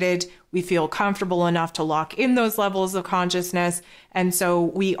activated. We feel comfortable enough to lock in those levels of consciousness. And so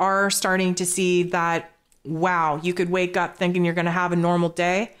we are starting to see that, wow, you could wake up thinking you're going to have a normal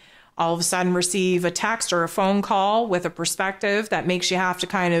day, all of a sudden receive a text or a phone call with a perspective that makes you have to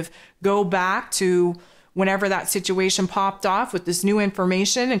kind of go back to whenever that situation popped off with this new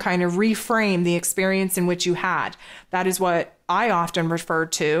information and kind of reframe the experience in which you had. That is what I often refer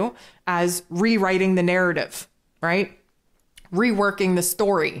to as rewriting the narrative, right? Reworking the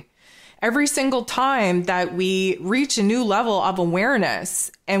story. Every single time that we reach a new level of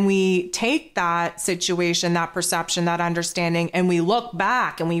awareness and we take that situation, that perception, that understanding, and we look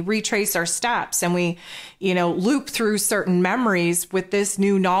back and we retrace our steps and we, loop through certain memories with this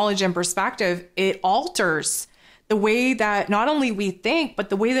new knowledge and perspective, it alters the way that not only we think, but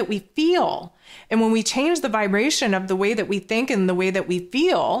the way that we feel. And when we change the vibration of the way that we think and the way that we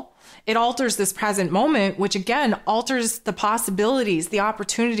feel, it alters this present moment, which again alters the possibilities, the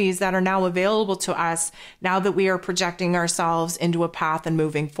opportunities that are now available to us now that we are projecting ourselves into a path and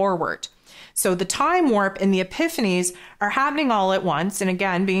moving forward. So the time warp and the epiphanies are happening all at once. And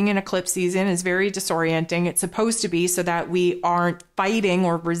again, being in eclipse season is very disorienting. It's supposed to be so that we aren't fighting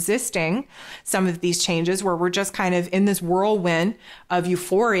or resisting some of these changes where we're just kind of in this whirlwind of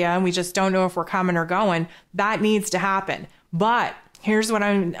euphoria and we just don't know if we're coming or going. That needs to happen. But here's what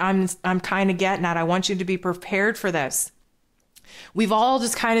I'm kind of getting at. I want you to be prepared for this. We've all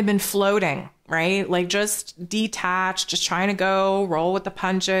just kind of been floating, right? Like just detached, just trying to go roll with the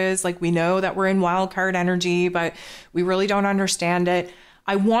punches. Like we know that we're in wild card energy, but we really don't understand it.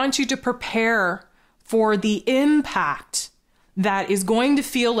 I want you to prepare for the impact that is going to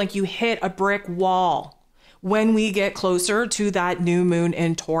feel like you hit a brick wall when we get closer to that new moon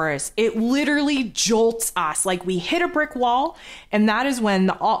in Taurus. It literally jolts us like we hit a brick wall. And that is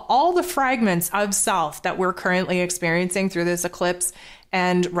when all the fragments of self that we're currently experiencing through this eclipse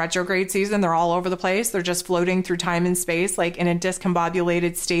and retrograde season, they're all over the place. They're just floating through time and space, like in a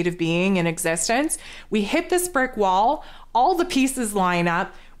discombobulated state of being and existence. We hit this brick wall, all the pieces line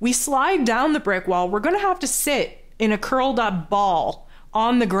up. We slide down the brick wall. We're going to have to sit in a curled up ball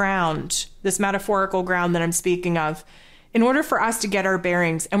on the ground, this metaphorical ground that I'm speaking of, in order for us to get our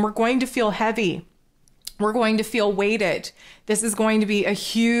bearings. And we're going to feel heavy. We're going to feel weighted. This is going to be a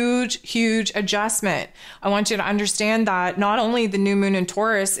huge, huge adjustment. I want you to understand that not only the new moon in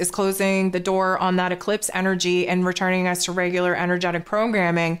Taurus is closing the door on that eclipse energy and returning us to regular energetic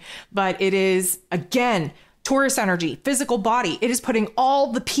programming, but it is, again, Taurus energy, physical body. It is putting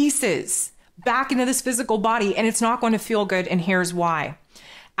all the pieces back into this physical body, and it's not going to feel good. And here's why.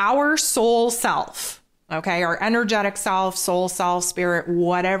 Our soul self, okay, our energetic self, soul self, spirit,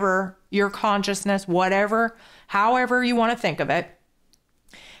 whatever your consciousness, whatever, however you want to think of it,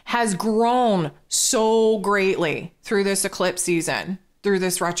 has grown so greatly through this eclipse season, through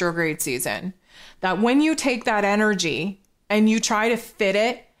this retrograde season, that when you take that energy and you try to fit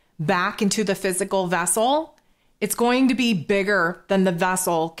it back into the physical vessel, it's going to be bigger than the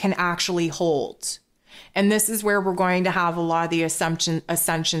vessel can actually hold. And this is where we're going to have a lot of the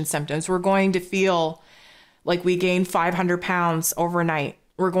ascension symptoms. We're going to feel like we gained 500 pounds overnight.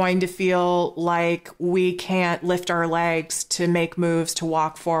 We're going to feel like we can't lift our legs to make moves to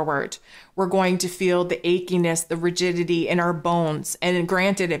walk forward. We're going to feel the achiness, the rigidity in our bones. And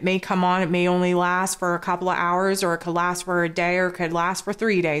granted, it may come on, it may only last for a couple of hours, or it could last for a day, or it could last for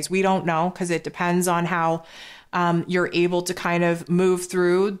 3 days. We don't know, because it depends on how you're able to kind of move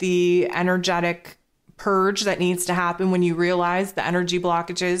through the energetic purge that needs to happen when you realize the energy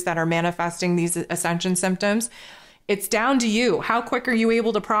blockages that are manifesting these ascension symptoms. It's down to you. How quick are you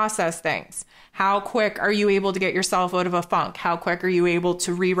able to process things? How quick are you able to get yourself out of a funk? How quick are you able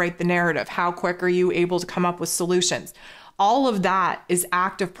to rewrite the narrative? How quick are you able to come up with solutions? All of that is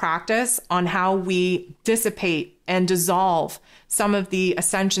active practice on how we dissipate and dissolve some of the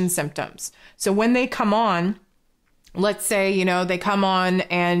ascension symptoms. So when they come on, let's say, they come on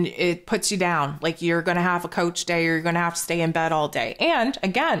and it puts you down, like you're going to have a coach day, or you're going to have to stay in bed all day. And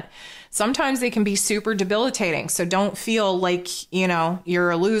again, sometimes they can be super debilitating. So don't feel like,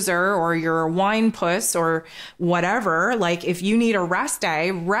 you're a loser or you're a whine puss or whatever. Like if you need a rest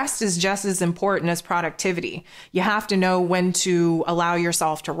day, rest is just as important as productivity. You have to know when to allow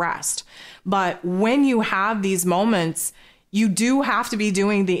yourself to rest. But when you have these moments, you do have to be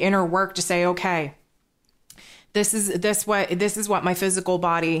doing the inner work to say, okay, This is what my physical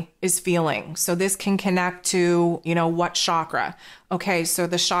body is feeling. So this can connect to, what chakra. Okay, so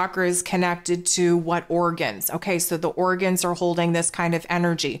the chakra is connected to what organs? Okay, so the organs are holding this kind of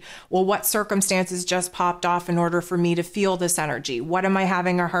energy. Well, what circumstances just popped off in order for me to feel this energy? What am I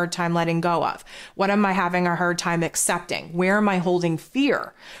having a hard time letting go of? What am I having a hard time accepting? Where am I holding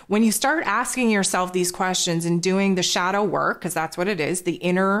fear? When you start asking yourself these questions and doing the shadow work, because that's what it is, the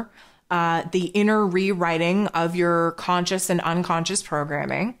inner rewriting of your conscious and unconscious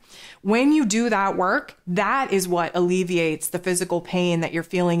programming. When you do that work, that is what alleviates the physical pain that you're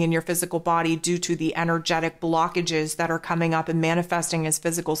feeling in your physical body due to the energetic blockages that are coming up and manifesting as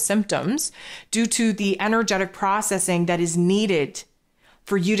physical symptoms, due to the energetic processing that is needed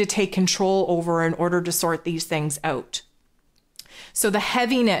for you to take control over in order to sort these things out. So the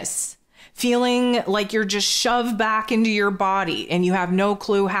heaviness, feeling like you're just shoved back into your body and you have no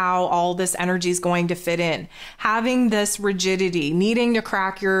clue how all this energy is going to fit in. Having this rigidity, needing to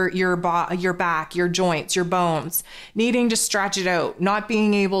crack your back, your joints, your bones, needing to stretch it out, not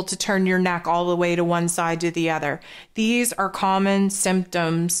being able to turn your neck all the way to one side to the other. These are common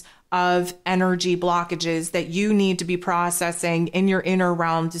symptoms of energy blockages that you need to be processing in your inner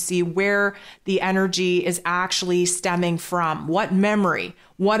realm to see where the energy is actually stemming from. What memory,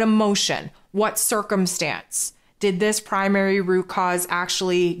 what emotion, what circumstance did this primary root cause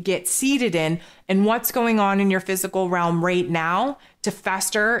actually get seated in, and what's going on in your physical realm right now to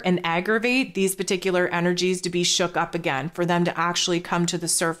fester and aggravate these particular energies to be shook up again, for them to actually come to the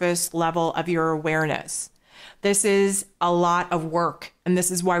surface level of your awareness. This is a lot of work, and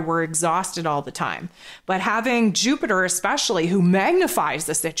this is why we're exhausted all the time. But having Jupiter especially, who magnifies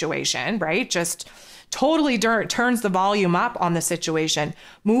the situation, right? Just totally turns the volume up on the situation,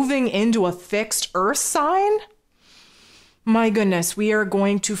 moving into a fixed earth sign, my goodness, we are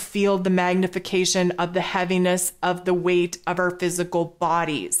going to feel the magnification of the heaviness of the weight of our physical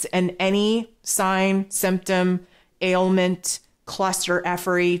bodies, and any sign, symptom, ailment, cluster,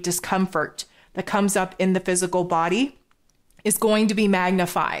 effery, discomfort that comes up in the physical body is going to be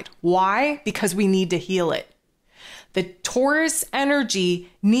magnified. Why? Because we need to heal it. The Taurus energy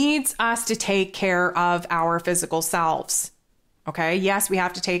needs us to take care of our physical selves. Okay? Yes, we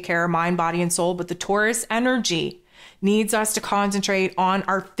have to take care of mind, body, and soul, but the Taurus energy needs us to concentrate on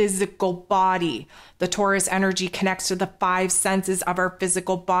our physical body. The Taurus energy connects to the 5 senses of our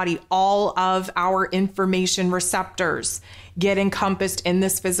physical body. All of our information receptors get encompassed in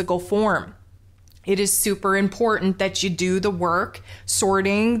this physical form. It is super important that you do the work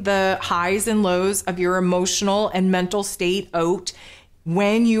sorting the highs and lows of your emotional and mental state out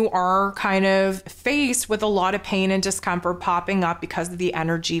when you are kind of faced with a lot of pain and discomfort popping up because of the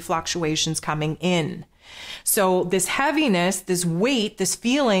energy fluctuations coming in. So this heaviness, this weight, this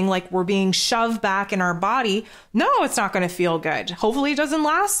feeling like we're being shoved back in our body, no, it's not going to feel good. Hopefully it doesn't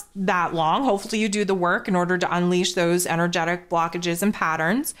last that long. Hopefully you do the work in order to unleash those energetic blockages and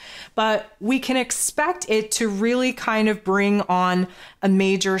patterns. But we can expect it to really kind of bring on a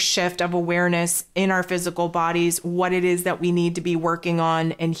major shift of awareness in our physical bodies, what it is that we need to be working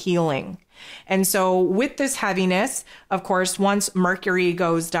on and healing. And so with this heaviness, of course, once Mercury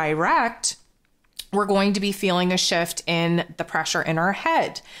goes direct, we're going to be feeling a shift in the pressure in our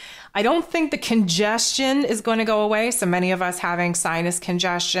head. I don't think the congestion is going to go away. So many of us having sinus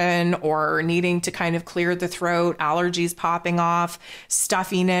congestion or needing to kind of clear the throat, allergies popping off,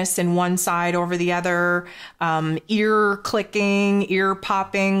 stuffiness in one side over the other, ear clicking, ear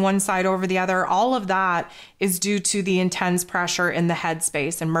popping one side over the other. All of that is due to the intense pressure in the head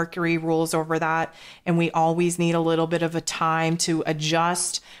space, and Mercury rules over that. And we always need a little bit of a time to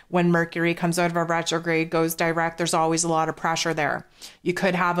adjust. When Mercury comes out of a retrograde, goes direct, there's always a lot of pressure there. You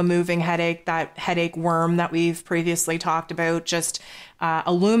could have a moving headache, that headache worm that we've previously talked about, just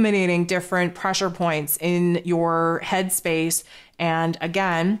illuminating different pressure points in your headspace. And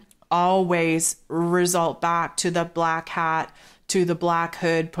again, always result back to the black hat, to the black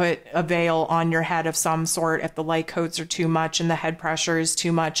hood, put a veil on your head of some sort. If the light codes are too much and the head pressure is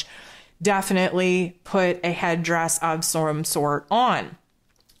too much, definitely put a headdress of some sort on.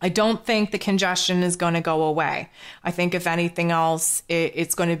 I don't think the congestion is going to go away. I think if anything else,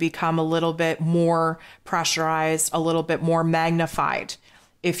 it's going to become a little bit more pressurized, a little bit more magnified,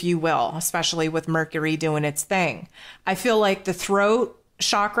 if you will, especially with Mercury doing its thing. I feel like the throat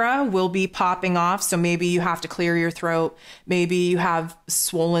chakra will be popping off. So maybe you have to clear your throat. Maybe you have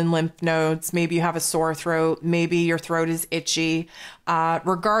swollen lymph nodes. Maybe you have a sore throat. Maybe your throat is itchy.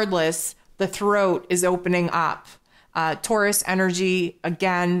 Regardless, the throat is opening up. Taurus energy,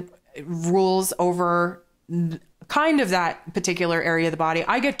 again, rules over kind of that particular area of the body.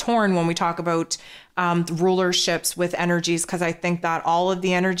 I get torn when we talk about rulerships with energies, because I think that all of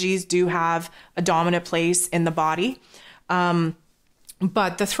the energies do have a dominant place in the body.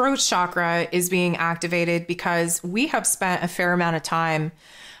 But the throat chakra is being activated because we have spent a fair amount of time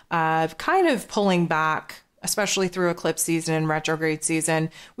kind of pulling back, especially through eclipse season and retrograde season.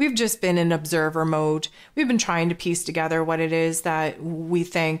 We've just been in observer mode. We've been trying to piece together what it is that we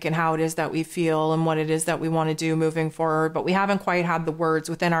think and how it is that we feel and what it is that we want to do moving forward. But we haven't quite had the words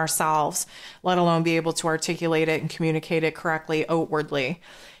within ourselves, let alone be able to articulate it and communicate it correctly outwardly.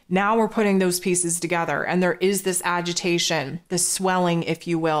 Now we're putting those pieces together, and there is this agitation, this swelling, if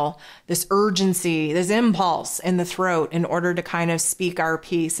you will, this urgency, this impulse in the throat in order to kind of speak our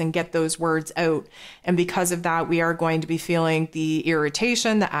piece and get those words out. And because of that, we are going to be feeling the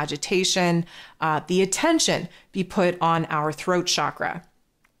irritation, the agitation, the attention be put on our throat chakra.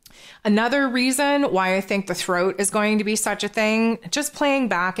 Another reason why I think the throat is going to be such a thing, just playing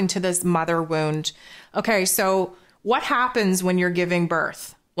back into this mother wound. Okay, so what happens when you're giving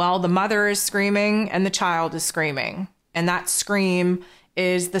birth? Well, the mother is screaming and the child is screaming. And that scream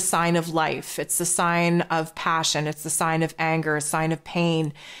is the sign of life. It's the sign of passion. It's the sign of anger, a sign of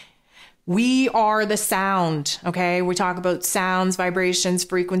pain. We are the sound, okay? We talk about sounds, vibrations,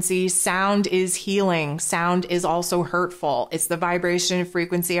 frequencies. Sound is healing. Sound is also hurtful. It's the vibration and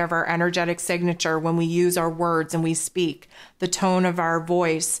frequency of our energetic signature when we use our words and we speak. The tone of our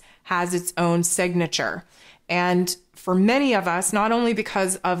voice has its own signature. And for many of us, not only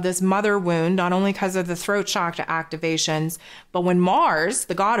because of this mother wound, not only because of the throat chakra activations, but when Mars,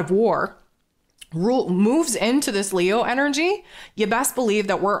 the god of war, moves into this Leo energy, you best believe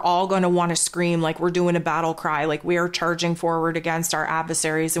that we're all going to want to scream like we're doing a battle cry, like we are charging forward against our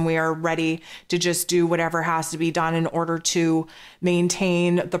adversaries and we are ready to just do whatever has to be done in order to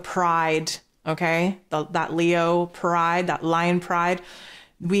maintain the pride, okay? That Leo pride, that lion pride.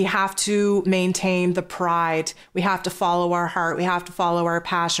 We have to maintain the pride. We have to follow our heart. We have to follow our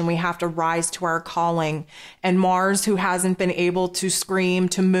passion. We have to rise to our calling. And Mars, who hasn't been able to scream,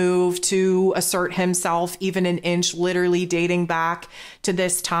 to move, to assert himself even an inch, literally dating back to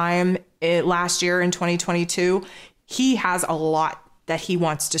this time last year in 2022, he has a lot that he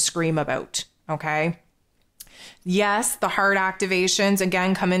wants to scream about, okay? Yes, the heart activations,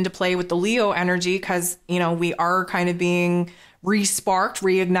 again, come into play with the Leo energy because, you know, we are kind of being re-sparked,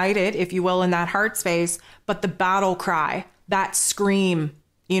 reignited, if you will, in that heart space. But the battle cry, that scream,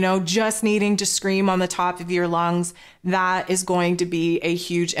 you know, just needing to scream on the top of your lungs, that is going to be a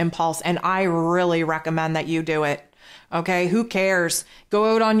huge impulse. And I really recommend that you do it. Okay, who cares?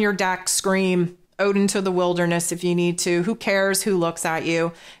 Go out on your deck, scream out into the wilderness if you need to. Who cares who looks at you?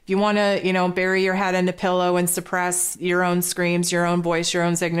 If you want to, you know, bury your head in a pillow and suppress your own screams, your own voice, your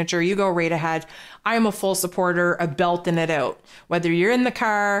own signature, you go right ahead. I am a full supporter of belting it out. Whether you're in the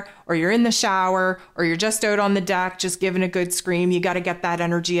car or you're in the shower or you're just out on the deck, just giving a good scream, you got to get that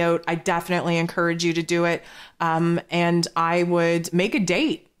energy out. I definitely encourage you to do it. And I would make a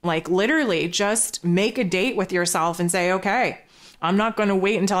date, like literally just make a date with yourself and say, okay, I'm not going to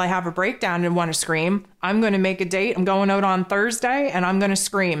wait until I have a breakdown and want to scream. I'm going to make a date. I'm going out on Thursday and I'm going to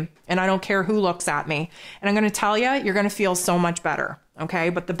scream. And I don't care who looks at me. And I'm going to tell you, you're going to feel so much better.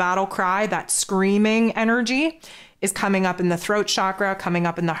 Okay. But the battle cry, that screaming energy is coming up in the throat chakra, coming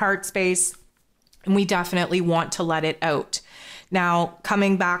up in the heart space. And we definitely want to let it out. Now,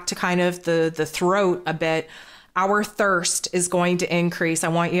 coming back to kind of the throat a bit, our thirst is going to increase. I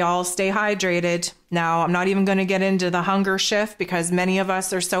want you all to stay hydrated. Now, I'm not even going to get into the hunger shift because many of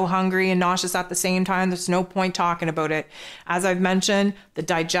us are so hungry and nauseous at the same time. There's no point talking about it. As I've mentioned, the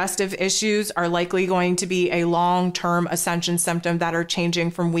digestive issues are likely going to be a long-term ascension symptom that are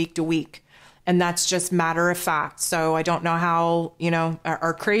changing from week to week. And that's just matter of fact. So I don't know how, you know,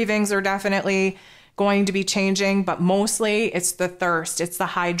 our cravings are definitely going to be changing, but mostly it's the thirst, it's the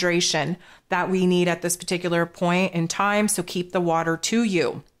hydration that we need at this particular point in time. So keep the water to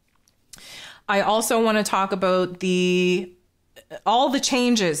you. I also want to talk about all the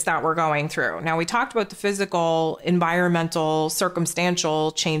changes that we're going through. Now, we talked about the physical, environmental,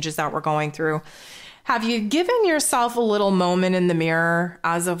 circumstantial changes that we're going through. Have you given yourself a little moment in the mirror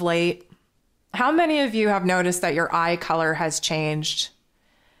as of late? How many of you have noticed that your eye color has changed?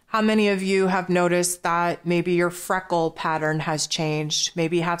 How many of you have noticed that maybe your freckle pattern has changed?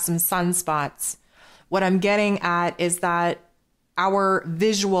 Maybe you have some sunspots. What I'm getting at is that our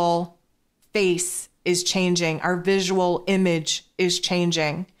visual face is changing. Our visual image is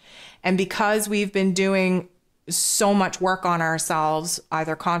changing. And because we've been doing so much work on ourselves,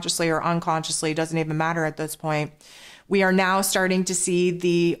 either consciously or unconsciously, doesn't even matter at this point, we are now starting to see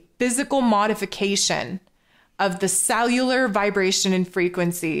the physical modification of the cellular vibration and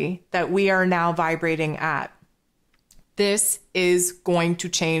frequency that we are now vibrating at. This is going to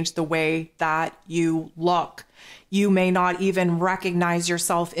change the way that you look. You may not even recognize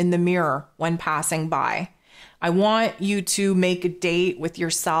yourself in the mirror when passing by. I want you to make a date with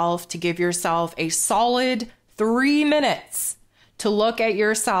yourself, to give yourself a solid 3 minutes to look at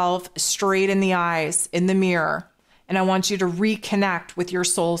yourself straight in the eyes in the mirror. And I want you to reconnect with your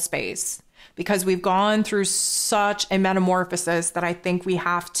soul space, because we've gone through such a metamorphosis that I think we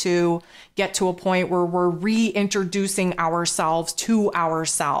have to get to a point where we're reintroducing ourselves to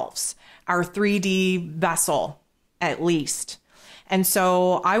ourselves, our 3D vessel, at least. And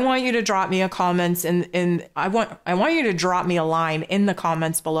so I want you to drop me a comments I want you to drop me a line in the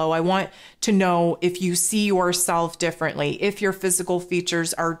comments below. I want to know if you see yourself differently, if your physical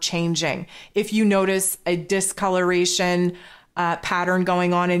features are changing, if you notice a discoloration pattern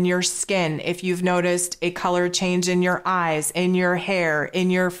going on in your skin, if you've noticed a color change in your eyes, in your hair,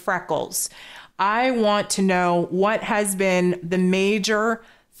 in your freckles. I want to know what has been the major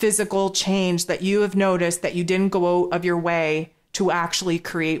physical change that you have noticed that you didn't go out of your way to actually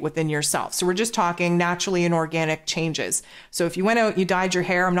create within yourself. So we're just talking naturally and organic changes. So if you went out and you dyed your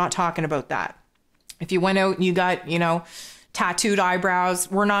hair, I'm not talking about that. If you went out and you got, tattooed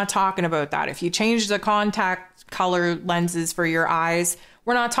eyebrows, we're not talking about that. If you changed the contact color lenses for your eyes,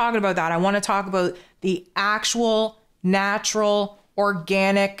 we're not talking about that. I want to talk about the actual natural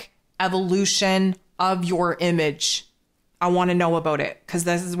organic evolution of your image. I want to know about it, because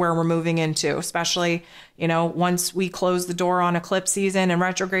this is where we're moving into, especially, once we close the door on eclipse season and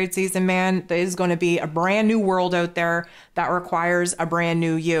retrograde season, man, there is going to be a brand new world out there that requires a brand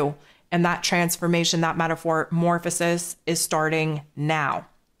new you. And that transformation, that metamorphosis is starting now.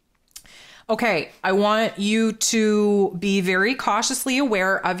 Okay, I want you to be very cautiously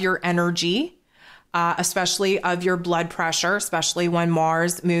aware of your energy, especially of your blood pressure, especially when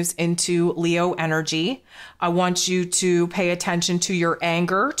Mars moves into Leo energy. I want you to pay attention to your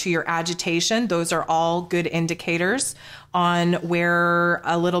anger, to your agitation. Those are all good indicators on where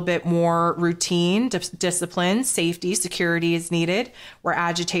a little bit more routine, discipline, safety, security is needed, where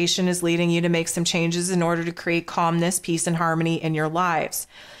agitation is leading you to make some changes in order to create calmness, peace, and harmony in your lives.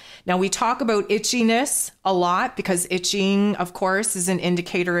 Now, we talk about itchiness a lot because itching, of course, is an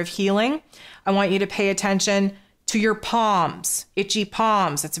indicator of healing. I want you to pay attention to your palms, itchy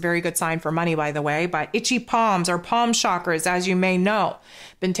palms. That's a very good sign for money, by the way, but itchy palms, our palm chakras, as you may know,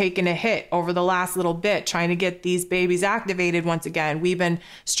 been taking a hit over the last little bit, trying to get these babies activated once again. We've been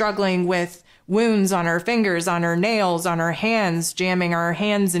struggling with wounds on our fingers, on our nails, on our hands, jamming our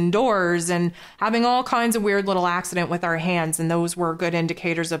hands in doors and having all kinds of weird little accident with our hands. And those were good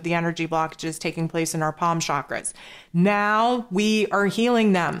indicators of the energy blockages taking place in our palm chakras. Now we are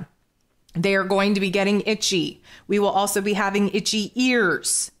healing them. They are going to be getting itchy. We will also be having itchy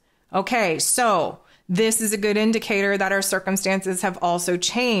ears. Okay, so this is a good indicator that our circumstances have also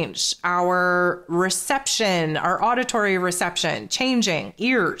changed. Our reception, our auditory reception, changing,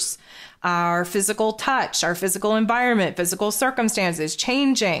 ears. Our physical touch, our physical environment, physical circumstances,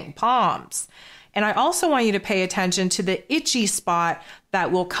 changing, palms. And I also want you to pay attention to the itchy spot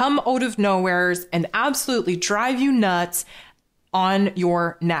that will come out of nowheres and absolutely drive you nuts on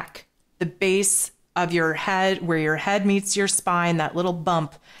your neck. The base of your head, where your head meets your spine, that little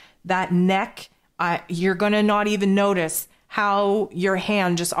bump, that neck, you're going to not even notice how your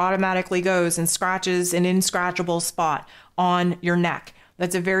hand just automatically goes and scratches an inscratchable spot on your neck.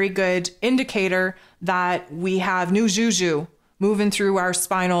 That's a very good indicator that we have new juju moving through our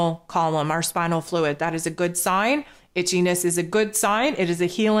spinal column, our spinal fluid. That is a good sign. Itchiness is a good sign. It is a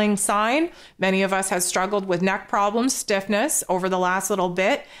healing sign. Many of us have struggled with neck problems, stiffness over the last little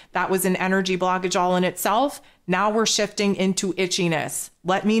bit. That was an energy blockage all in itself. Now we're shifting into itchiness.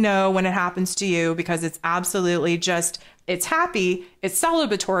 Let me know when it happens to you, because it's absolutely just, it's happy, it's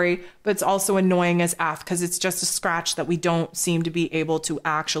celebratory, but it's also annoying as F, because it's just a scratch that we don't seem to be able to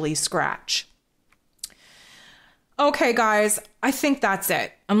actually scratch. Okay, guys, I think that's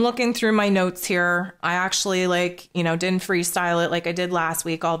it. I'm looking through my notes here. I actually didn't freestyle it like I did last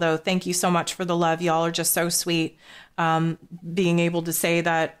week, although thank you so much for the love. Y'all are just so sweet. Being able to say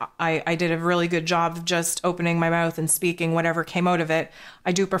that I did a really good job of just opening my mouth and speaking whatever came out of it.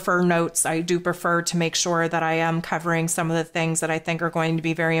 I do prefer notes. I do prefer to make sure that I am covering some of the things that I think are going to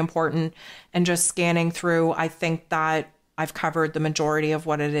be very important, and just scanning through, I think that I've covered the majority of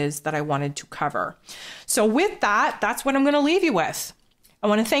what it is that I wanted to cover. So with that, that's what I'm going to leave you with. I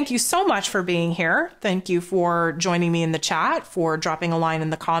want to thank you so much for being here. Thank you for joining me in the chat, for dropping a line in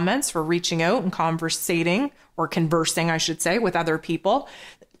the comments, for reaching out and conversing, I should say, with other people.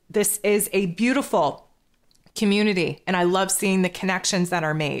 This is a beautiful community, and I love seeing the connections that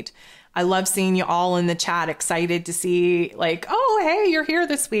are made. I love seeing you all in the chat excited to see like, oh, hey, you're here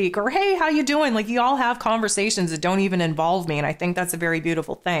this week, or hey, how you doing? Like, you all have conversations that don't even involve me. And I think that's a very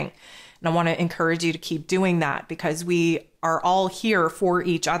beautiful thing. And I want to encourage you to keep doing that, because we are all here for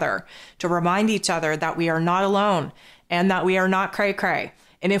each other, to remind each other that we are not alone and that we are not cray cray.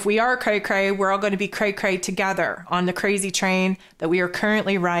 And if we are cray cray, we're all going to be cray cray together on the crazy train that we are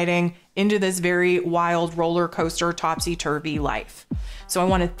currently riding into this very wild roller coaster, topsy-turvy life. So I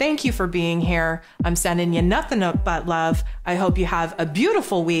want to thank you for being here. I'm sending you nothing but love. I hope you have a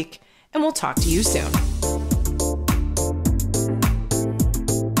beautiful week, and we'll talk to you soon.